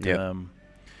 But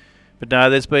but no,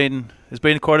 there's been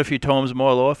quite a few times in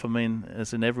my life. I mean,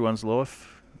 as in everyone's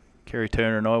life. Kerry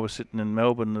Turner and I were sitting in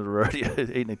Melbourne at a rodeo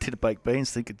eating a tin of baked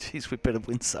beans, thinking, "Geez, we better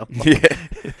win something." Yeah.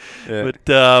 But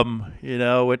I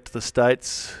went to the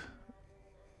States,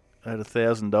 had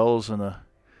 $1,000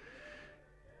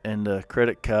 and a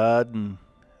credit card, and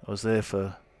I was there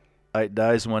for 8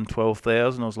 days and won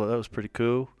 $12,000. I was like, that was pretty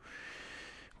cool.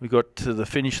 We got to the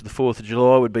finish of the 4th of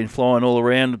July. We'd been flying all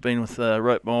around. We'd been with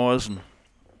Rope Myers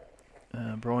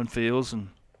and Brian Fields and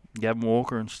Gavin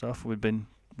Walker and stuff. We'd been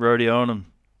rodeoing, and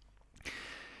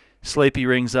Sleepy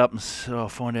rings up and I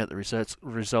find out the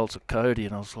results of Cody,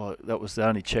 and I was like, that was the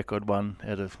only check I'd won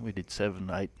out of, we did 7,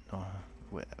 8,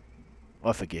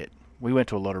 I forget. We went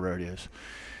to a lot of rodeos.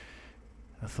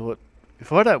 I thought,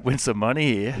 if I don't win some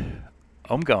money here,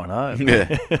 I'm going home.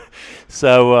 Yeah.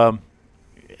 So,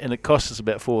 and it cost us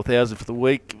about $4,000 for the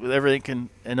week with everything,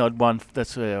 and I'd won.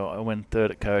 That's where I went third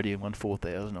at Cody and won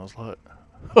 $4,000. I was like,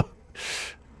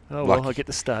 oh, well, I get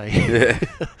to stay. Yeah.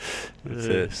 That's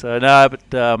it. So, no, but,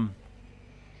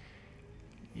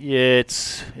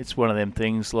 it's one of them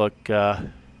things like,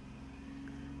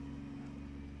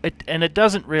 it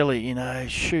doesn't really, I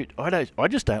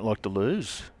just don't like to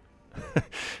lose.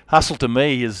 Hustle to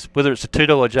me is, whether it's a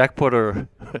 $2 jackpot or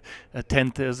a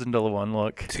 $10,000 one,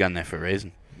 like, It's gone there for a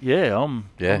reason. Yeah, I'm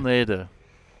there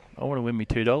I want to win me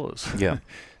 $2. Yeah.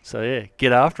 So yeah,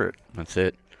 get after it. That's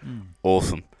it.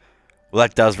 Awesome. Well,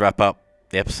 that does wrap up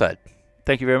the episode.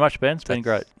 Thank you very much, Ben. It's been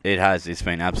great. It has. It's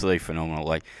been absolutely phenomenal.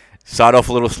 Like, started off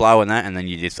a little slow in that, and then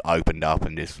you just opened up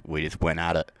and we just went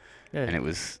at it. Yeah. And it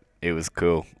was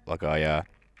cool. Like, I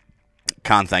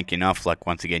can't thank you enough. Like,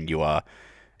 once again, you are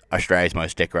Australia's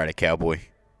most decorated cowboy.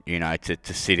 To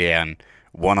sit down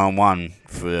one-on-one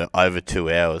for over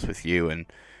 2 hours with you and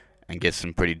get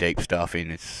some pretty deep stuff in.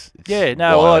 It's I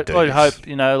hope,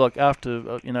 like after,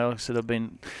 like I said, I've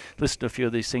been listening to a few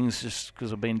of these things just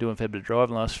because I've been doing a fair bit of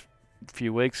driving the last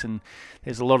few weeks, and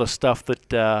there's a lot of stuff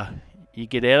that you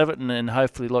get out of it, and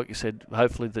hopefully, like you said,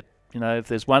 hopefully that, if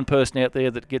there's one person out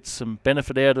there that gets some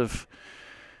benefit out of,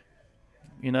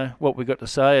 what we got to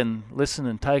say and listen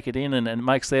and take it in, and it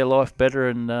makes their life better,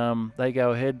 and they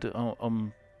go ahead,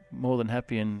 I'm more than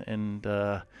happy and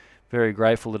very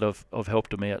grateful that I've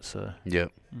helped them out. So yeah,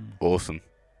 awesome.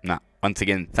 Once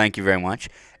again, thank you very much,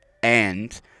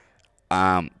 and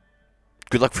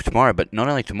good luck for tomorrow. But not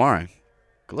only tomorrow,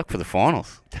 good luck for the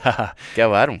finals.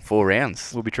 Go at them, 4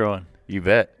 rounds. We'll be trying. You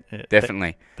bet,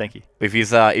 definitely. Thank you. If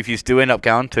you still end up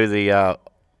going to the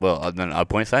well, I don't know, I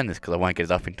won't saying this because I won't get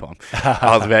it up in time.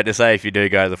 I was about to say, if you do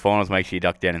go to the finals, make sure you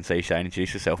duck down and see Shane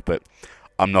introduce yourself. But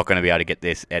I'm not going to be able to get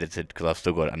this edited because I've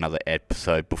still got another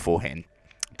episode beforehand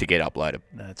to get uploaded.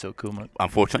 No, it's all cool, mate.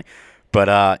 Unfortunately.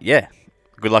 But,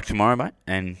 good luck tomorrow, mate.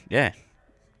 And,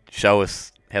 show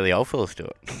us how the old fellas do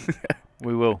it.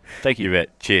 We will. Thank you. You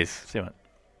bet. Cheers. See you, mate.